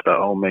want to sit at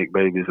home, make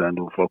babies, and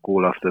do fuck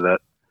all after that?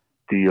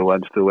 Do you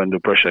want to, when the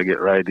pressure get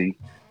ready,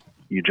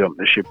 you jump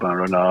the ship and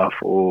run off?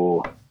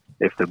 Or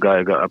if the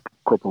guy got a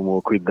couple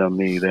more quid than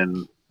me,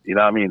 then, you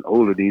know what I mean?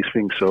 All of these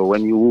things. So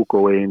when you walk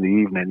away in the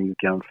evening, you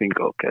can think,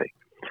 okay,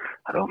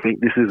 I don't think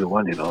this is the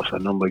one, so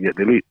number get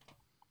delete.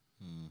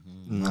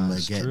 Number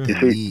get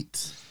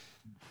delete.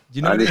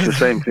 You know, and it's the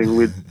same thing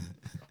with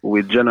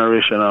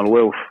generational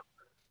wealth.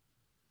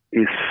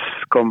 It's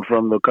come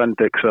from the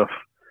context of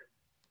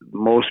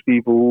most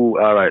people who,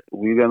 all right,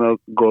 we're gonna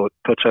go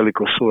touch a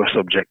little sore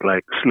subject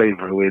like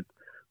slavery with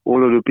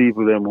all of the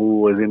people them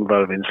who was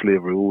involved in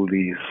slavery all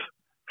these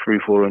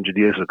 300-400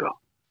 years ago.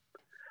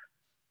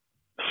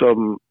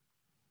 Some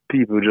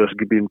people just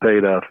been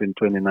paid off in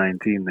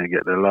 2019. They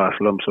get the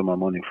last lump sum of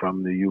money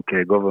from the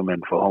UK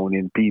government for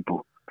owning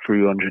people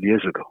 300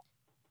 years ago.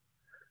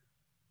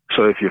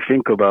 So if you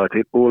think about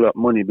it, all that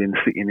money been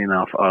sitting in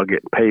or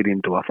get paid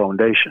into a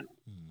foundation.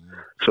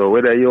 So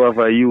whether you have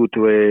a youth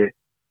where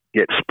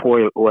get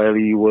spoiled while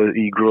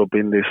he grew up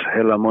in this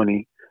hella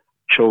money,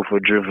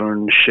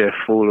 chauffeur-driven, chef,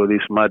 all of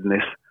this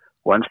madness,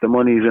 once the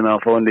money is in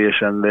our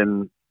foundation,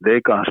 then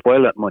they can't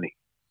spoil that money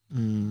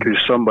because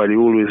somebody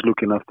always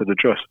looking after the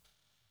trust.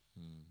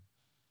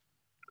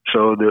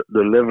 So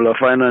the level of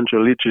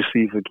financial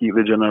literacy to keep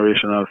the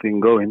generational thing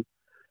going,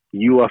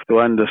 you have to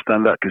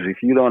understand that, because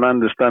if you don't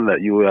understand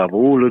that, you have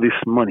all of this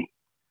money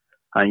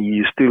and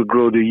you still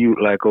grow the youth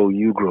like how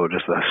you grow,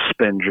 just a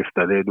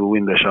spendthrifter. They do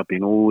window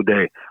shopping all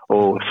day.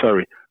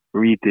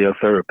 Retail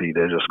therapy.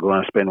 They just go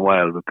and spend a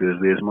while because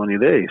there's money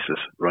there. It's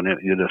just running.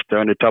 You just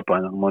turn the tap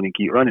and money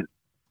keep running.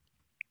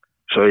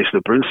 So it's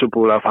the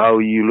principle of how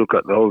you look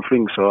at the whole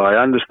thing. So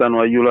I understand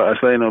what you are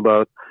saying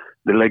about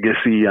the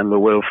legacy and the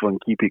wealth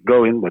and keep it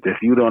going. But if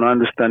you don't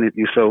understand it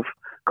yourself,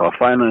 called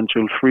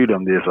financial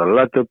freedom, there's a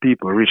lot of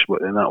people rich,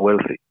 but they're not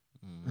wealthy.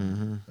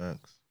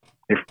 Thanks.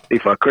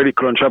 If a credit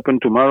crunch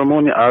happened tomorrow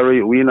morning,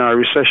 we're in a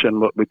recession,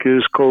 but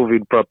because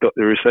COVID propped up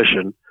the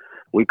recession,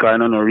 we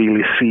kind of don't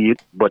really see it,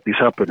 but it's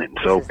happening.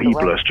 So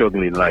people are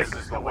struggling, like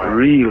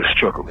real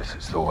struggle. This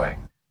is the way.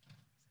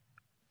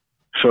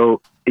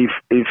 So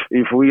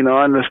if we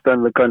now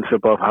understand the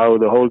concept of how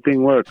the whole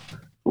thing works,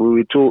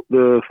 we talk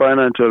the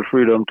financial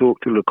freedom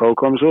talk till the cow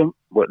comes home,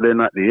 but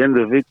then at the end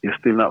of it, you're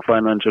still not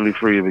financially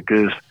free,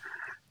 because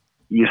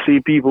you see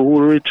people who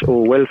are rich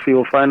or wealthy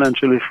or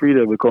financially free,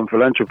 they become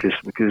philanthropists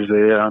because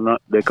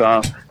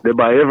they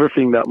buy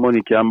everything that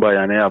money can buy,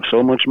 and they have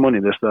so much money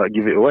they start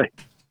give it away.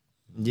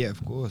 Yeah,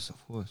 of course.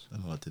 I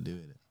don't know what to do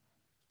with it.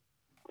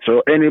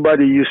 So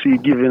anybody you see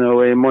giving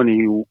away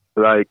money,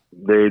 like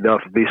they'd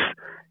have this,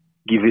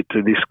 give it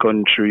to this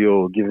country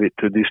or give it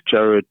to this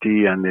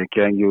charity, and they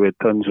can give it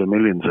tons of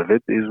millions of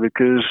it, is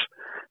because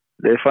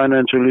they're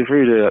financially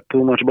free. They have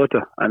too much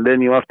butter. And then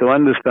you have to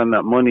understand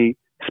that money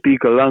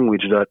speak a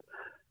language that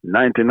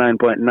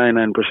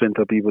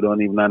 99.99% of people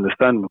don't even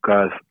understand,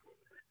 because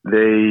they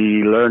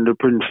learn the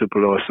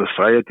principle or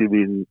society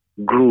been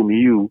groom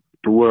you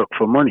to work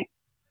for money.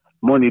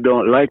 Money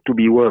don't like to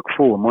be worked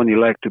for. Money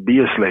like to be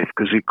a slave,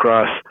 because it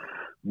cross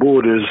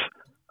borders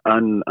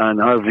and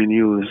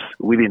avenues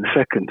within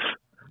seconds.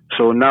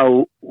 So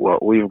now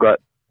we've got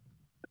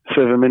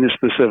 7 minutes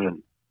to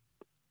 7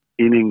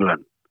 in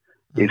England.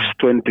 It's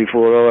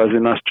 24 hours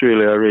in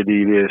Australia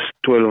already. There's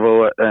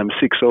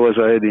 6 hours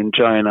ahead in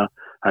China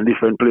and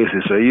different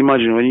places. So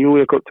imagine when you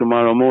wake up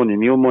tomorrow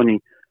morning, your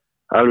money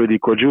already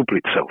quadruple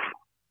itself.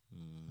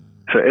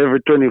 So every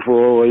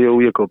 24 hours you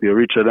wake up, you're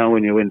richer than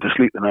when you went to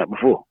sleep the night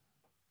before.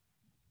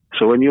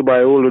 So when you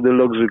buy all of the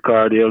luxury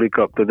car, the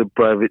helicopter, the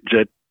private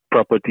jet,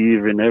 property,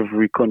 even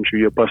every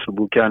country you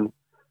possibly can,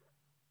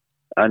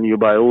 and you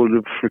buy all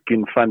the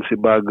freaking fancy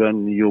bag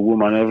and your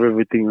woman have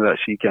everything that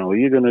she can, what are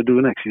you going to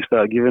do next? You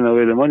start giving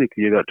away the money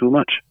because you got too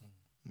much.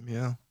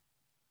 Yeah.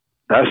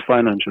 That's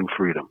financial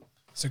freedom.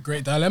 It's a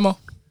great dilemma.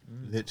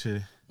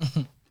 Literally.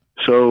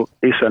 So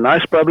it's a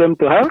nice problem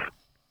to have,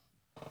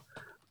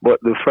 but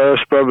the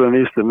first problem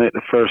is to make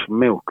the first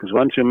meal, because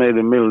once you made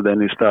a meal,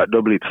 then it start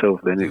double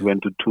itself. Then it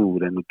went to 2,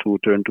 then the 2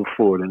 turned to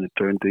 4, then it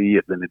turned to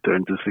 8, then it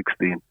turned to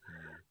 16,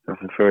 then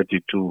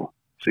 32,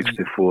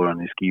 64,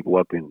 and it's keep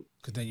whopping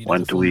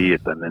 1 to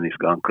 8, and then it's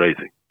gone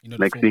crazy.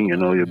 Next thing you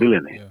know, you're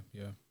billionaire.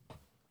 Yeah.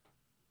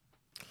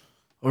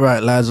 All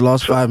right, lads,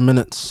 last 5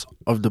 minutes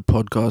of the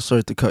podcast.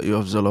 Sorry to cut you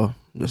off, Zilla.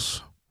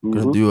 Just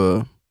gonna do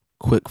a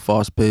quick,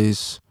 fast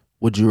pace.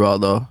 Would you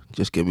rather?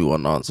 Just give me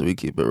one answer. We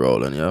keep it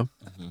rolling, yeah?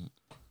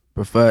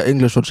 Prefer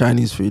English or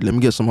Chinese food? Let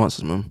me get some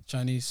answers, man.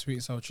 Chinese, sweet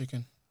and sour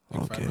chicken.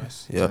 Okay,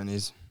 rice. yeah.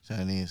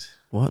 Chinese.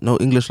 What? No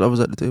English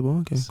lovers at the table?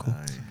 Okay, cool.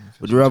 Sorry.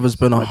 Would you rather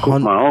spend I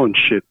cook my own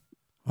shit.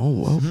 Oh,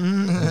 well.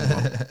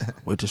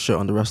 Way to shit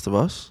on the rest of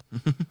us.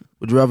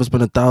 Would you rather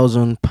spend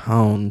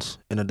 £1,000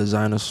 in a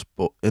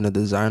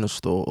designer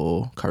store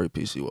or Curry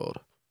PC World?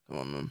 Come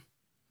on, man.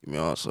 Give me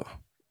an answer.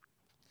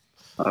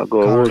 I'll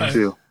go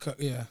wholesale.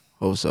 Yeah.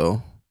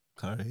 Wholesale.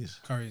 Curries,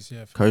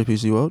 yeah. Curry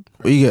PC World?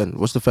 What are you getting?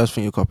 What's the first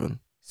thing you're copping?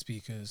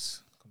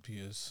 Speakers,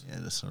 computers. Yeah,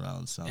 the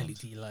surround sound.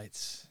 LED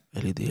lights.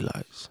 LED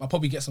lights. I'll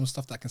probably get some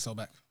stuff that I can sell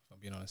back, if I'm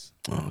being honest.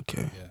 Oh,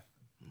 okay. Yeah.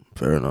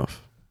 Fair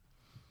enough.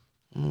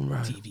 All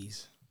right.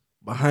 TVs.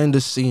 Behind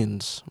the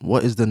scenes,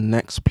 what is the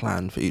next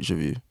plan for each of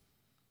you?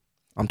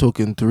 I'm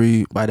talking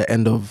 3 by the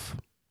end of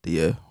the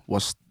year.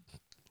 What's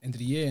End of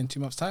the year in 2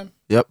 months' time?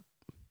 Yep.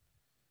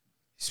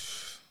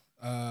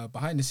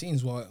 Behind the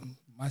scenes, well,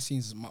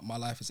 my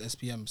life is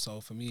SPM,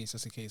 so for me, it's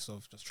just a case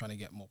of just trying to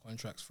get more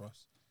contracts for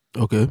us.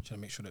 Okay. Trying to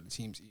make sure that the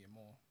team's eating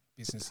more,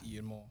 business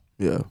eating more.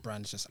 Yeah.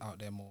 Brand's just out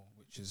there more,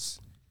 which is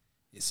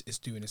it's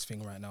doing its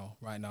thing right now.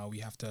 Right now, we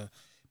have to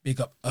big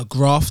up a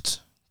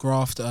Graft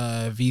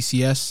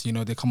VCS. You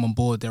know, they come on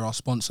board. They're our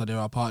sponsor. They're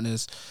our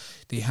partners.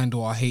 They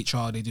handle our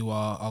HR. They do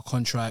our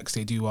contracts.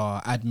 They do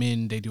our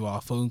admin. They do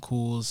our phone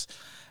calls.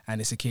 And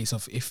it's a case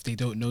of if they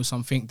don't know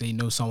something, they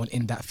know someone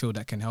in that field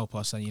that can help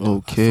us. And, you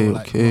know, I feel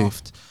like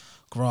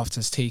Graft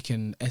has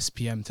taken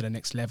SPM to the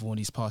next level in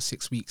these past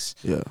 6 weeks.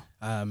 Yeah.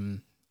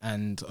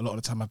 And a lot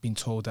of the time I've been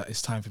told that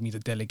it's time for me to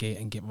delegate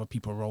and give other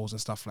people roles and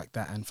stuff like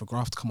that. And for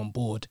Graft to come on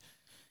board,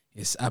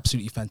 it's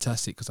absolutely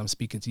fantastic because I'm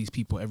speaking to these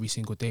people every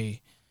single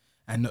day.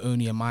 And not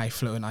only am I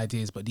floating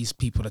ideas, but these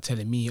people are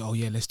telling me, oh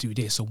yeah, let's do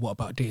this. So what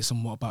about this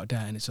and what about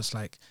that? And it's just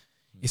like,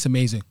 it's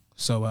amazing.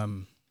 So,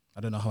 I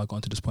don't know how I got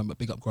into this point, but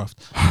big up Graft.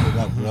 Big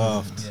up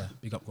Graft. Yeah,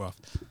 big up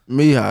Graft.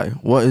 Mihai,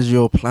 what is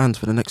your plans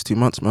for the next 2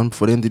 months, man?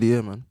 Before the end of the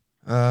year, man.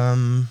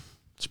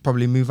 Just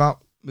probably move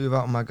out with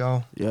my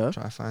girl. Yeah.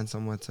 Try to find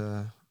somewhere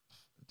to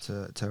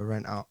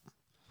rent out.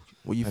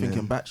 What you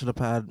thinking? Bachelor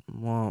pad?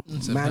 What?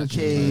 It's a Man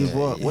bachelor cave?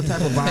 pad. What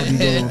type of vibe you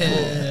going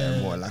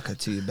for? More like a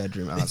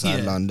 2-bedroom outside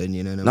Yeah. London,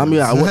 you know. Now,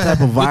 Mihai, what type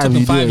of We're vibe talking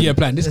you 5-year doing?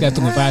 plan. This guy's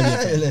talking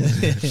 5-year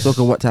plan.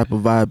 Talking what type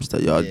of vibes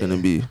that y'all gonna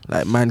be?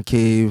 Like man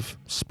cave,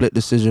 split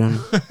decision,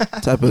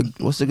 type of.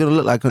 What's it gonna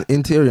look like on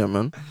interior,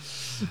 man?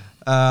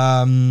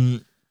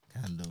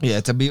 Yeah,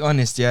 to be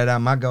honest,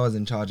 that my girl's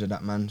in charge of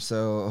that, man.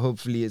 So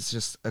hopefully it's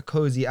just a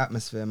cozy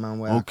atmosphere, man,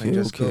 where I can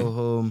just go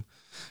home,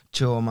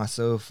 chill on my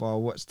sofa,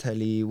 watch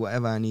telly,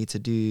 whatever I need to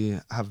do.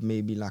 Have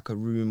maybe like a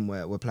room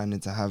where we're planning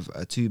to have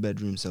a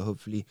 2-bedroom. So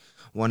hopefully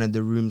one of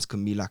the rooms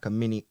can be like a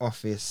mini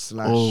office /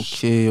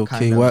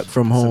 Okay. Work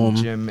from home.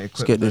 Gym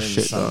Let's get this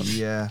shit some, done.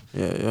 yeah.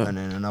 Yeah. And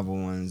then another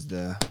one's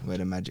where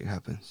the magic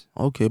happens.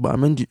 Okay, but I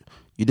mean,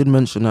 you did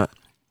mention that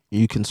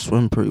you can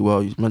swim pretty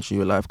well. You mentioned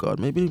you're a lifeguard.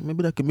 Maybe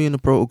that could be in the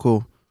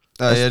protocol.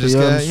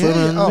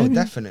 Swimming, Oh, maybe?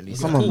 definitely.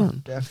 Come on,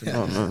 man.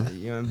 Definitely. Oh, man.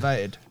 You're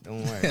invited.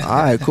 Don't worry. All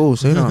right, cool.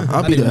 Say no. I'll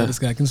I be didn't know there. this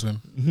guy can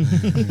swim.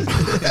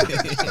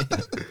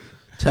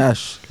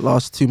 Tash,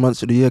 last 2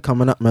 months of the year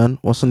coming up, man.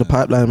 What's in the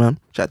pipeline, man?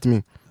 Chat to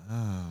me.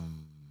 I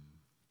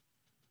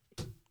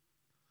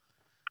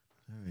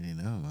don't really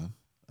know,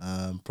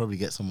 man. Probably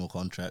get some more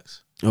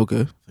contracts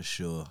Okay. for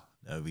sure.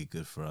 That would be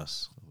good for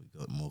us. We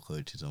got more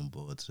coaches on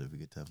board, so it'd be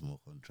good to have more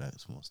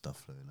contracts, more stuff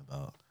flowing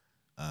about.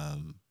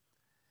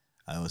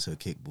 I also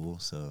kickball,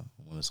 so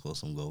I want to score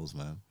some goals,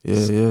 man.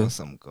 Yeah.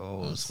 Some I want to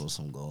goals. score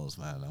some goals,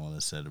 man. I want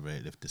to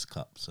celebrate, lift this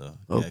cup. So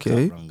Okay. get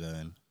a cup run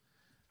going.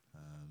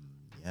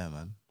 Yeah,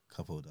 man.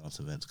 Couple of dance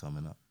events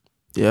coming up.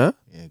 Yeah?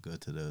 Yeah, go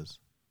to those.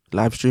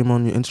 Live stream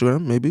on your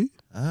Instagram, maybe?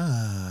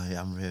 Yeah,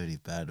 I'm really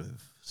bad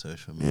with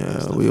social media. Yeah,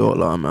 stuff we like all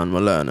that. are, man.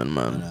 We're learning,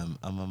 But, man.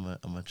 I'm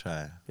gonna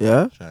try.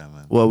 Yeah? Try,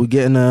 man. Well, we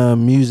getting a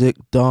music,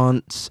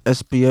 dance,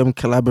 SPM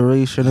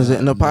collaboration. Is it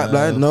in the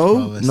pipeline?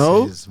 No?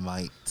 Promises,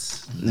 mate.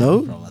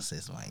 No?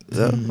 Promises, mate.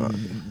 Yeah,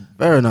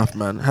 fair enough,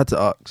 man. Had to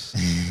ask.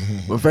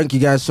 Well, thank you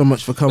guys so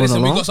much for coming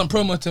Listen, we along. got some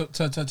promo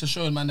to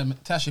show, man.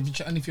 Tash, if you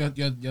check if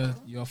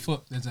your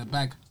foot, there's a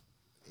bag.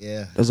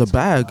 Yeah. There's a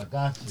bag.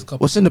 There's a couple,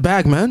 What's in the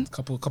bag, man?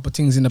 couple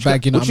things in the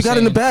bag. You know What you got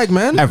in the bag,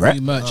 man? Free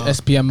merch,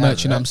 SPM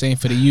merch. You know what I'm saying,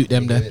 for the youth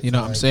them there. You know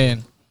what I'm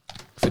saying,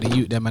 for the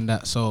youth them and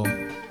that. So, you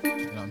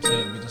know what I'm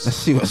saying. We Let's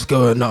just see what's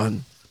going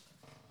on.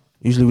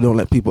 Usually we don't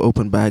let people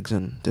open bags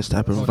in this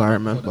type of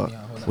environment, but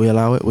we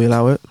allow it.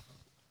 Well,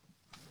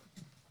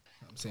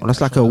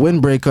 that's like a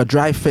windbreaker,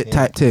 dry fit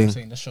type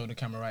thing. Let's show the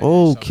camera right. there.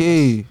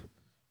 Okay.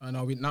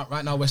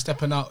 Right now we're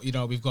stepping out. You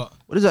know, we've got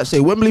What does that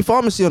say? Wembley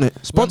Pharmacy on it.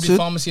 Wembley Sponsored.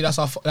 Pharmacy. That's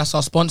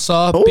our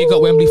sponsor. Big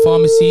up Wembley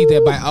Pharmacy.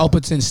 They're by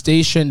Alperton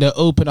Station. They're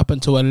open up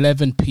until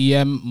 11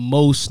 p.m.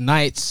 most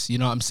nights. You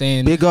know what I'm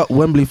saying? Big up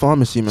Wembley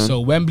Pharmacy, man. So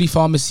Wembley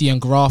Pharmacy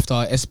and Graft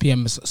are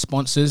SPM's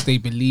sponsors. They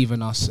believe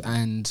in us,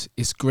 and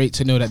it's great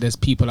to know that there's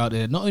people out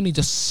there not only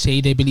just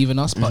say they believe in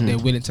us, but they're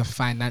willing to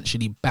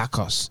financially back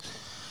us.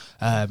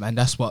 And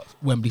that's what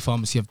Wembley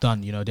Pharmacy have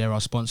done. You know, they're our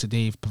sponsor.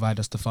 They've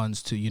provided us the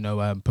funds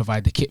to,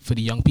 provide the kit for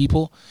the young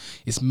people.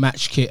 It's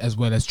match kit as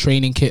well as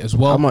training kit as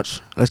well. How much?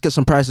 Let's get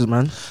some prices,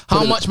 man.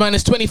 How much, man?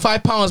 It's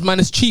 £25, man.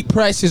 It's cheap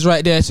prices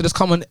right there. So just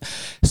come on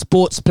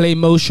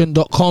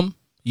SportsPlayMotion.com.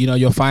 You know,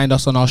 you'll find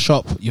us on our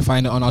shop. You'll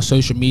find it on our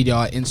social media,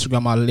 our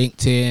Instagram, our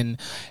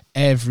LinkedIn,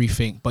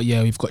 everything. But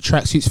yeah, we've got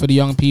tracksuits for the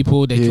young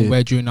people. They can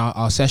wear during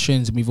our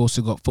sessions. And we've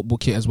also got football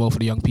kit as well for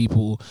the young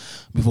people.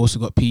 We've also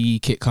got PE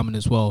kit coming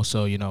as well.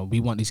 So, you know, we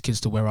want these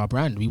kids to wear our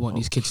brand. We want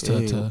these kids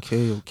to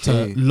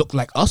look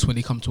like us when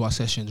they come to our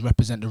sessions,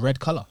 represent the red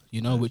colour,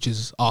 you know, which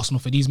is Arsenal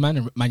for these men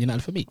and Man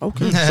United for me.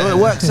 Okay, so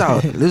it works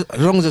out. As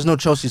long as there's no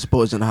Chelsea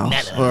supporters in the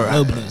house.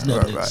 No blues,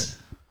 no blues.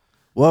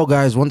 Well,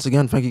 guys, once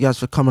again, thank you guys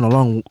for coming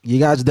along. You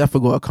guys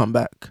definitely got to come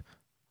back.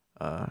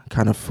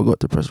 Kind of forgot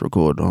to press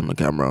record on the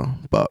camera,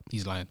 but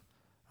He's lying.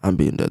 I'm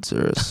being dead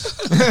serious.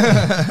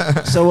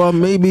 So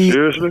maybe.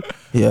 Seriously?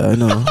 Yeah, I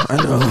know,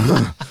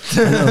 man.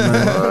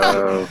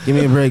 Give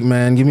me a break,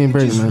 man. Give me a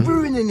break,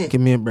 man.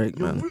 Give me a break,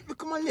 man.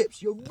 Look at my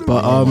lips. You're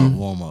But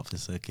warm up.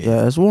 It's okay.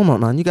 yeah, it's warm up,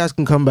 man. You guys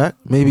can come back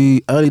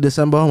maybe early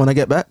December when I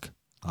get back.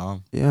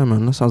 Yeah,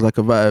 man. That sounds like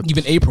a vibe.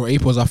 Even April.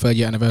 April's our 3rd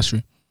year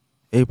anniversary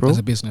April as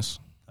a business.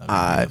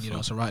 Alright.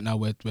 So right now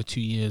we're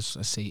 2 years.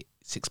 Let's say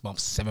 6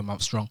 months, 7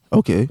 months strong.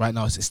 Okay. Right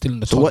now it's still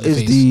in the. So what is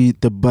phase.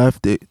 the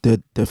birthday,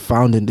 the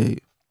founding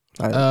date?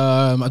 Like,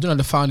 I don't know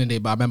the founding date,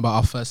 but I remember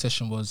our first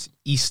session was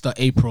Easter,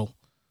 April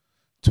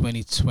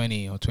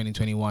 2020 or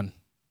 2021.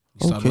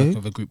 We started working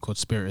with a group called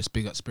Spirits.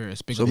 Big up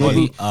Spirits. Big up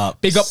Ollie.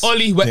 Big up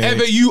Ollie.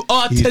 Wherever you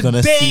are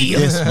today.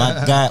 This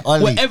my guy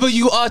Ollie. Wherever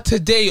you are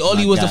today,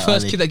 Ollie was the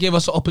first kid that gave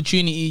us an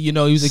opportunity. You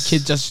know, he was a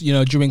kid just,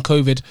 during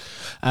COVID.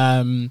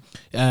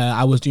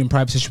 I was doing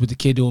private sessions with the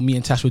kid, or me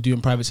and Tash were doing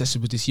private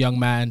sessions with this young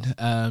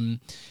man.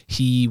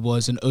 He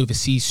was an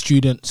overseas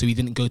student, so he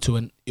didn't go to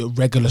a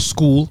regular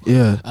school.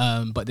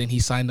 Yeah. But then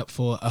he signed up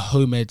for a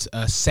home ed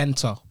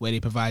center where they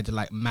provided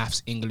like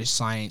maths, English,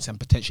 science, and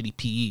potentially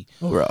PE.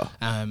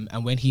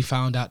 And when he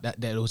found out that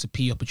there was a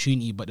PE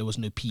opportunity, but there was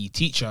no PE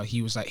teacher,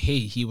 he was like, hey,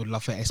 he would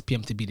love for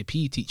SPM to be the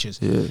PE teachers.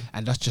 Yeah.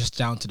 And that's just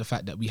down to the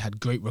fact that we had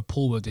great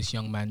rapport with this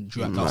young man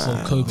throughout the whole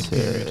COVID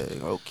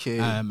period. Okay.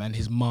 And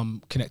his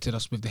mum connected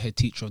us with the head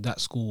teacher of that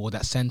school or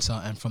that center,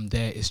 and from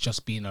there it's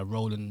just been a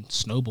rolling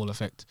snowball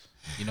effect.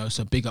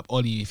 So big up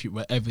Ollie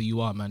wherever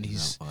you are, man.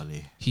 He's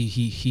Ollie.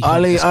 He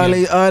Ollie. Oi, mate.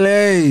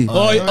 You know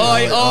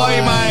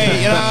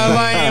what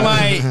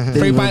I mean, mate?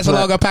 3 pints of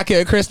lager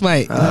packet of Chris,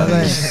 mate.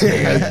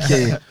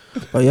 Okay.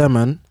 But yeah,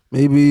 man.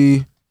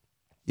 Maybe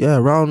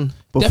around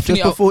just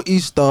before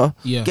Easter.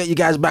 Yeah. Get you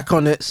guys back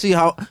on it. See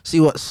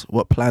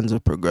what plans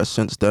have progressed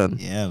since then.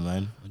 Yeah,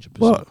 man. 100%.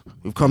 But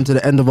we've come to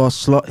the end of our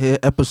slot here.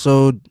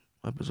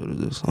 What episode is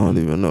this? I don't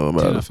even know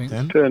about 10, it. I think.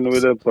 10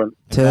 with that one.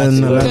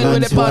 10, 11,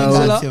 with the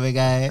 12.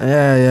 puns,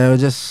 We're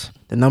just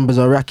the numbers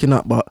are racking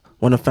up. But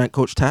want to thank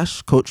Coach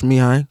Tash, Coach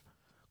Mihai,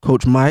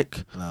 Coach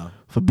Mike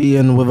for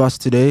being with us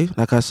today.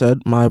 Like I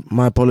said, my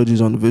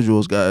apologies on the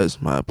visuals,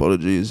 guys. My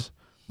apologies.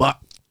 But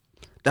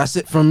that's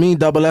it from me,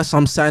 Double S.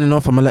 I'm signing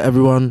off. I'm gonna let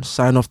everyone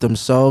sign off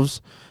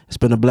themselves. It's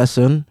been a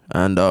blessing,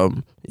 and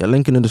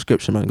link in the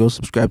description, man. Go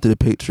subscribe to the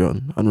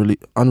Patreon.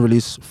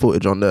 Unreleased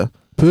footage on there.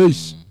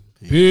 Peace.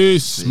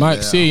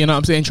 Mike, see you, you know what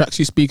I'm saying?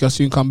 Tracksuit speaker,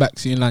 soon come back,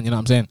 see you in land, you know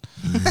what I'm saying?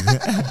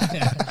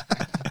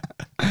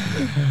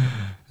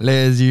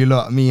 Layers, you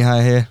lot,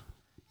 Mihai here.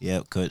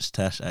 Yep, Coach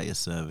Tash at your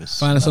service.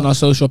 Find us on our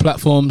social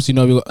platforms. We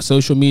got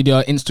social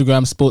media,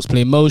 Instagram,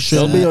 SportsPlayMotion.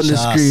 They'll be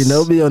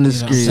on the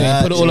screen.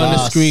 Put it all on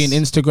the screen.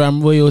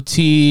 Instagram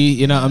royalty.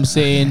 You know what I'm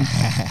saying?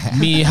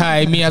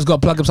 Mia's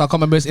got plug-ups. I can't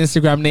remember his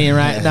Instagram name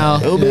right now.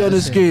 It'll be on the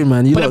screen,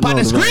 man. Put it on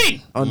the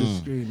screen. On the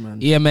screen, man.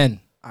 Yeah,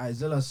 man. Alright,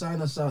 Zilla,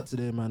 sign us out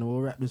today, man.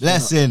 We'll wrap this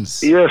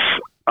Lessons. Yes,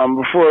 and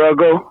before I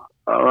go,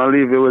 I'll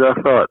leave you with a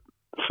thought.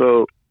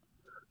 So,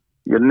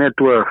 your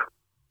network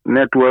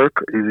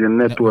is your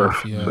net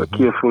worth. So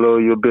careful how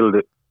you build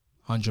it.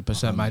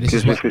 100%, man.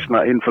 Because if it's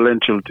not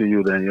influential to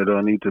you, then you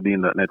don't need to be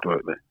in that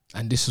network then.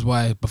 And this is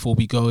why, before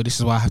we go,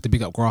 I have to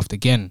big up Graft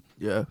again.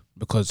 Yeah.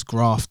 Because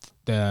Graft,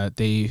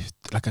 they,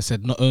 like I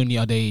said, not only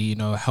are they,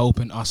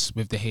 helping us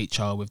with the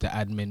HR, with the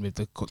admin, with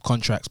the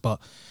contracts, but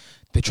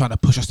they're trying to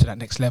push us to that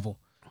next level.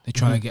 They're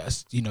trying to get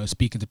us,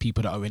 speaking to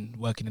people that are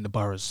working in the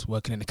boroughs,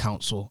 working in the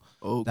council.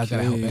 Okay. That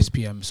gotta help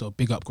SPM. So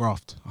big up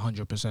Graft,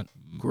 100%.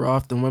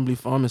 Graft and Wembley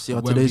Pharmacy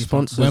are today's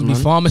sponsors. Wembley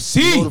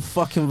Pharmacy. All the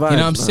fucking vibes, you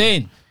know what I'm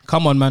saying?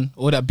 Come on, man.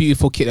 All that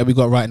beautiful kit that we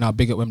got right now.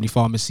 Big up Wembley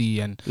Pharmacy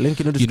and link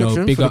in the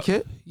description big for up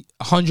the kit.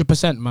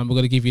 100%, man. We're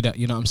gonna give you that.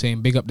 You know what I'm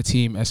saying? Big up the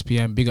team,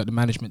 SPM. Big up the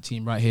management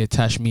team right here,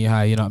 Tash,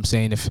 Mihai. You know what I'm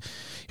saying? If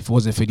it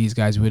wasn't for these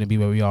guys, we wouldn't be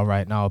where we are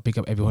right now. Big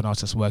up everyone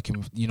else that's working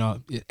with.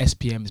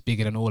 SPM is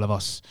bigger than all of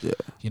us. Yeah.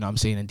 You know what I'm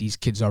saying? And these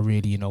kids are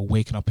really,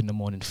 waking up in the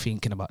morning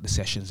thinking about the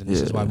sessions, and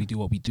this is why we do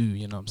what we do.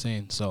 You know what I'm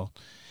saying? So,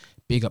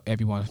 big up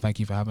everyone. Thank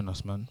you for having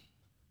us, man.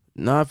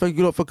 Nah, thank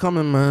you lot for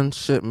coming, man.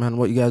 Shit, man.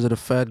 What you guys are the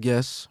third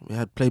guests. We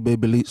had Play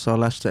Baby Leets, our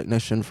lash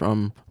technician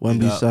from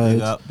Wembley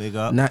side. Big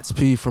up. Nats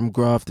P from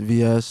Graft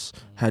VS.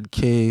 Had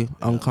K,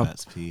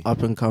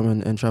 up and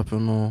coming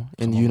entrepreneur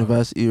in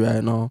university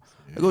right now.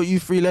 I got you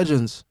 3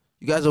 legends.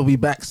 You guys will be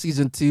back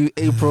season 2,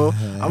 April.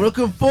 I'm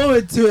looking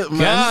forward to it,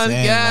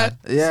 man.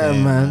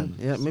 Same, man.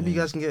 Yeah, maybe you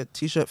guys can get a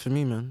t-shirt for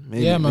me, man.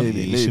 Maybe, yeah, man.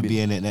 You should be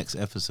in it next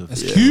episode.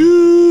 That's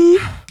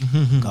cute.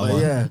 Come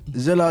on. Yeah,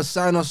 Zilla,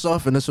 sign us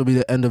off, and this will be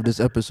the end of this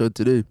episode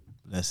today.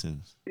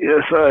 Lessons.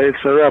 Yes, sir. It's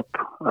a wrap.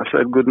 I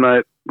said good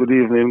night, good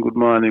evening, good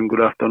morning,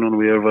 good afternoon,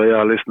 wherever you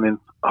are listening.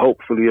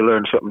 Hopefully you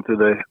learned something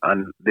today,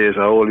 and there's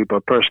a whole heap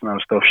of personal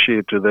stuff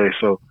shared today,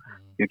 so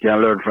you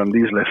can learn from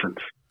these lessons.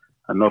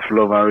 Enough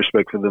love and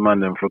respect for the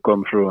man them for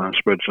come through and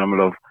spread some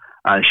love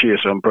and share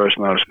some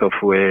personal stuff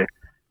where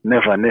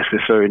never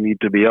necessarily need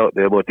to be out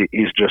there, but it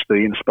is just to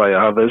inspire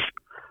others.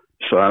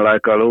 So I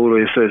like I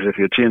always says, if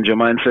you change your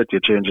mindset, you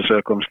change your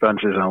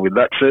circumstances. And with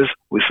that says,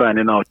 we're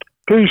signing out.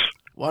 Peace.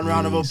 One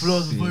round of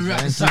applause before we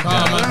wrap this up.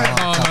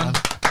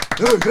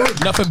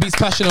 Nothing beats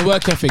passion and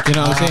work ethic. You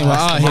know what I'm saying? We're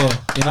out here. You know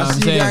what I'm I'll see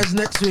you saying? guys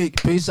next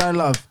week. Peace and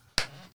love.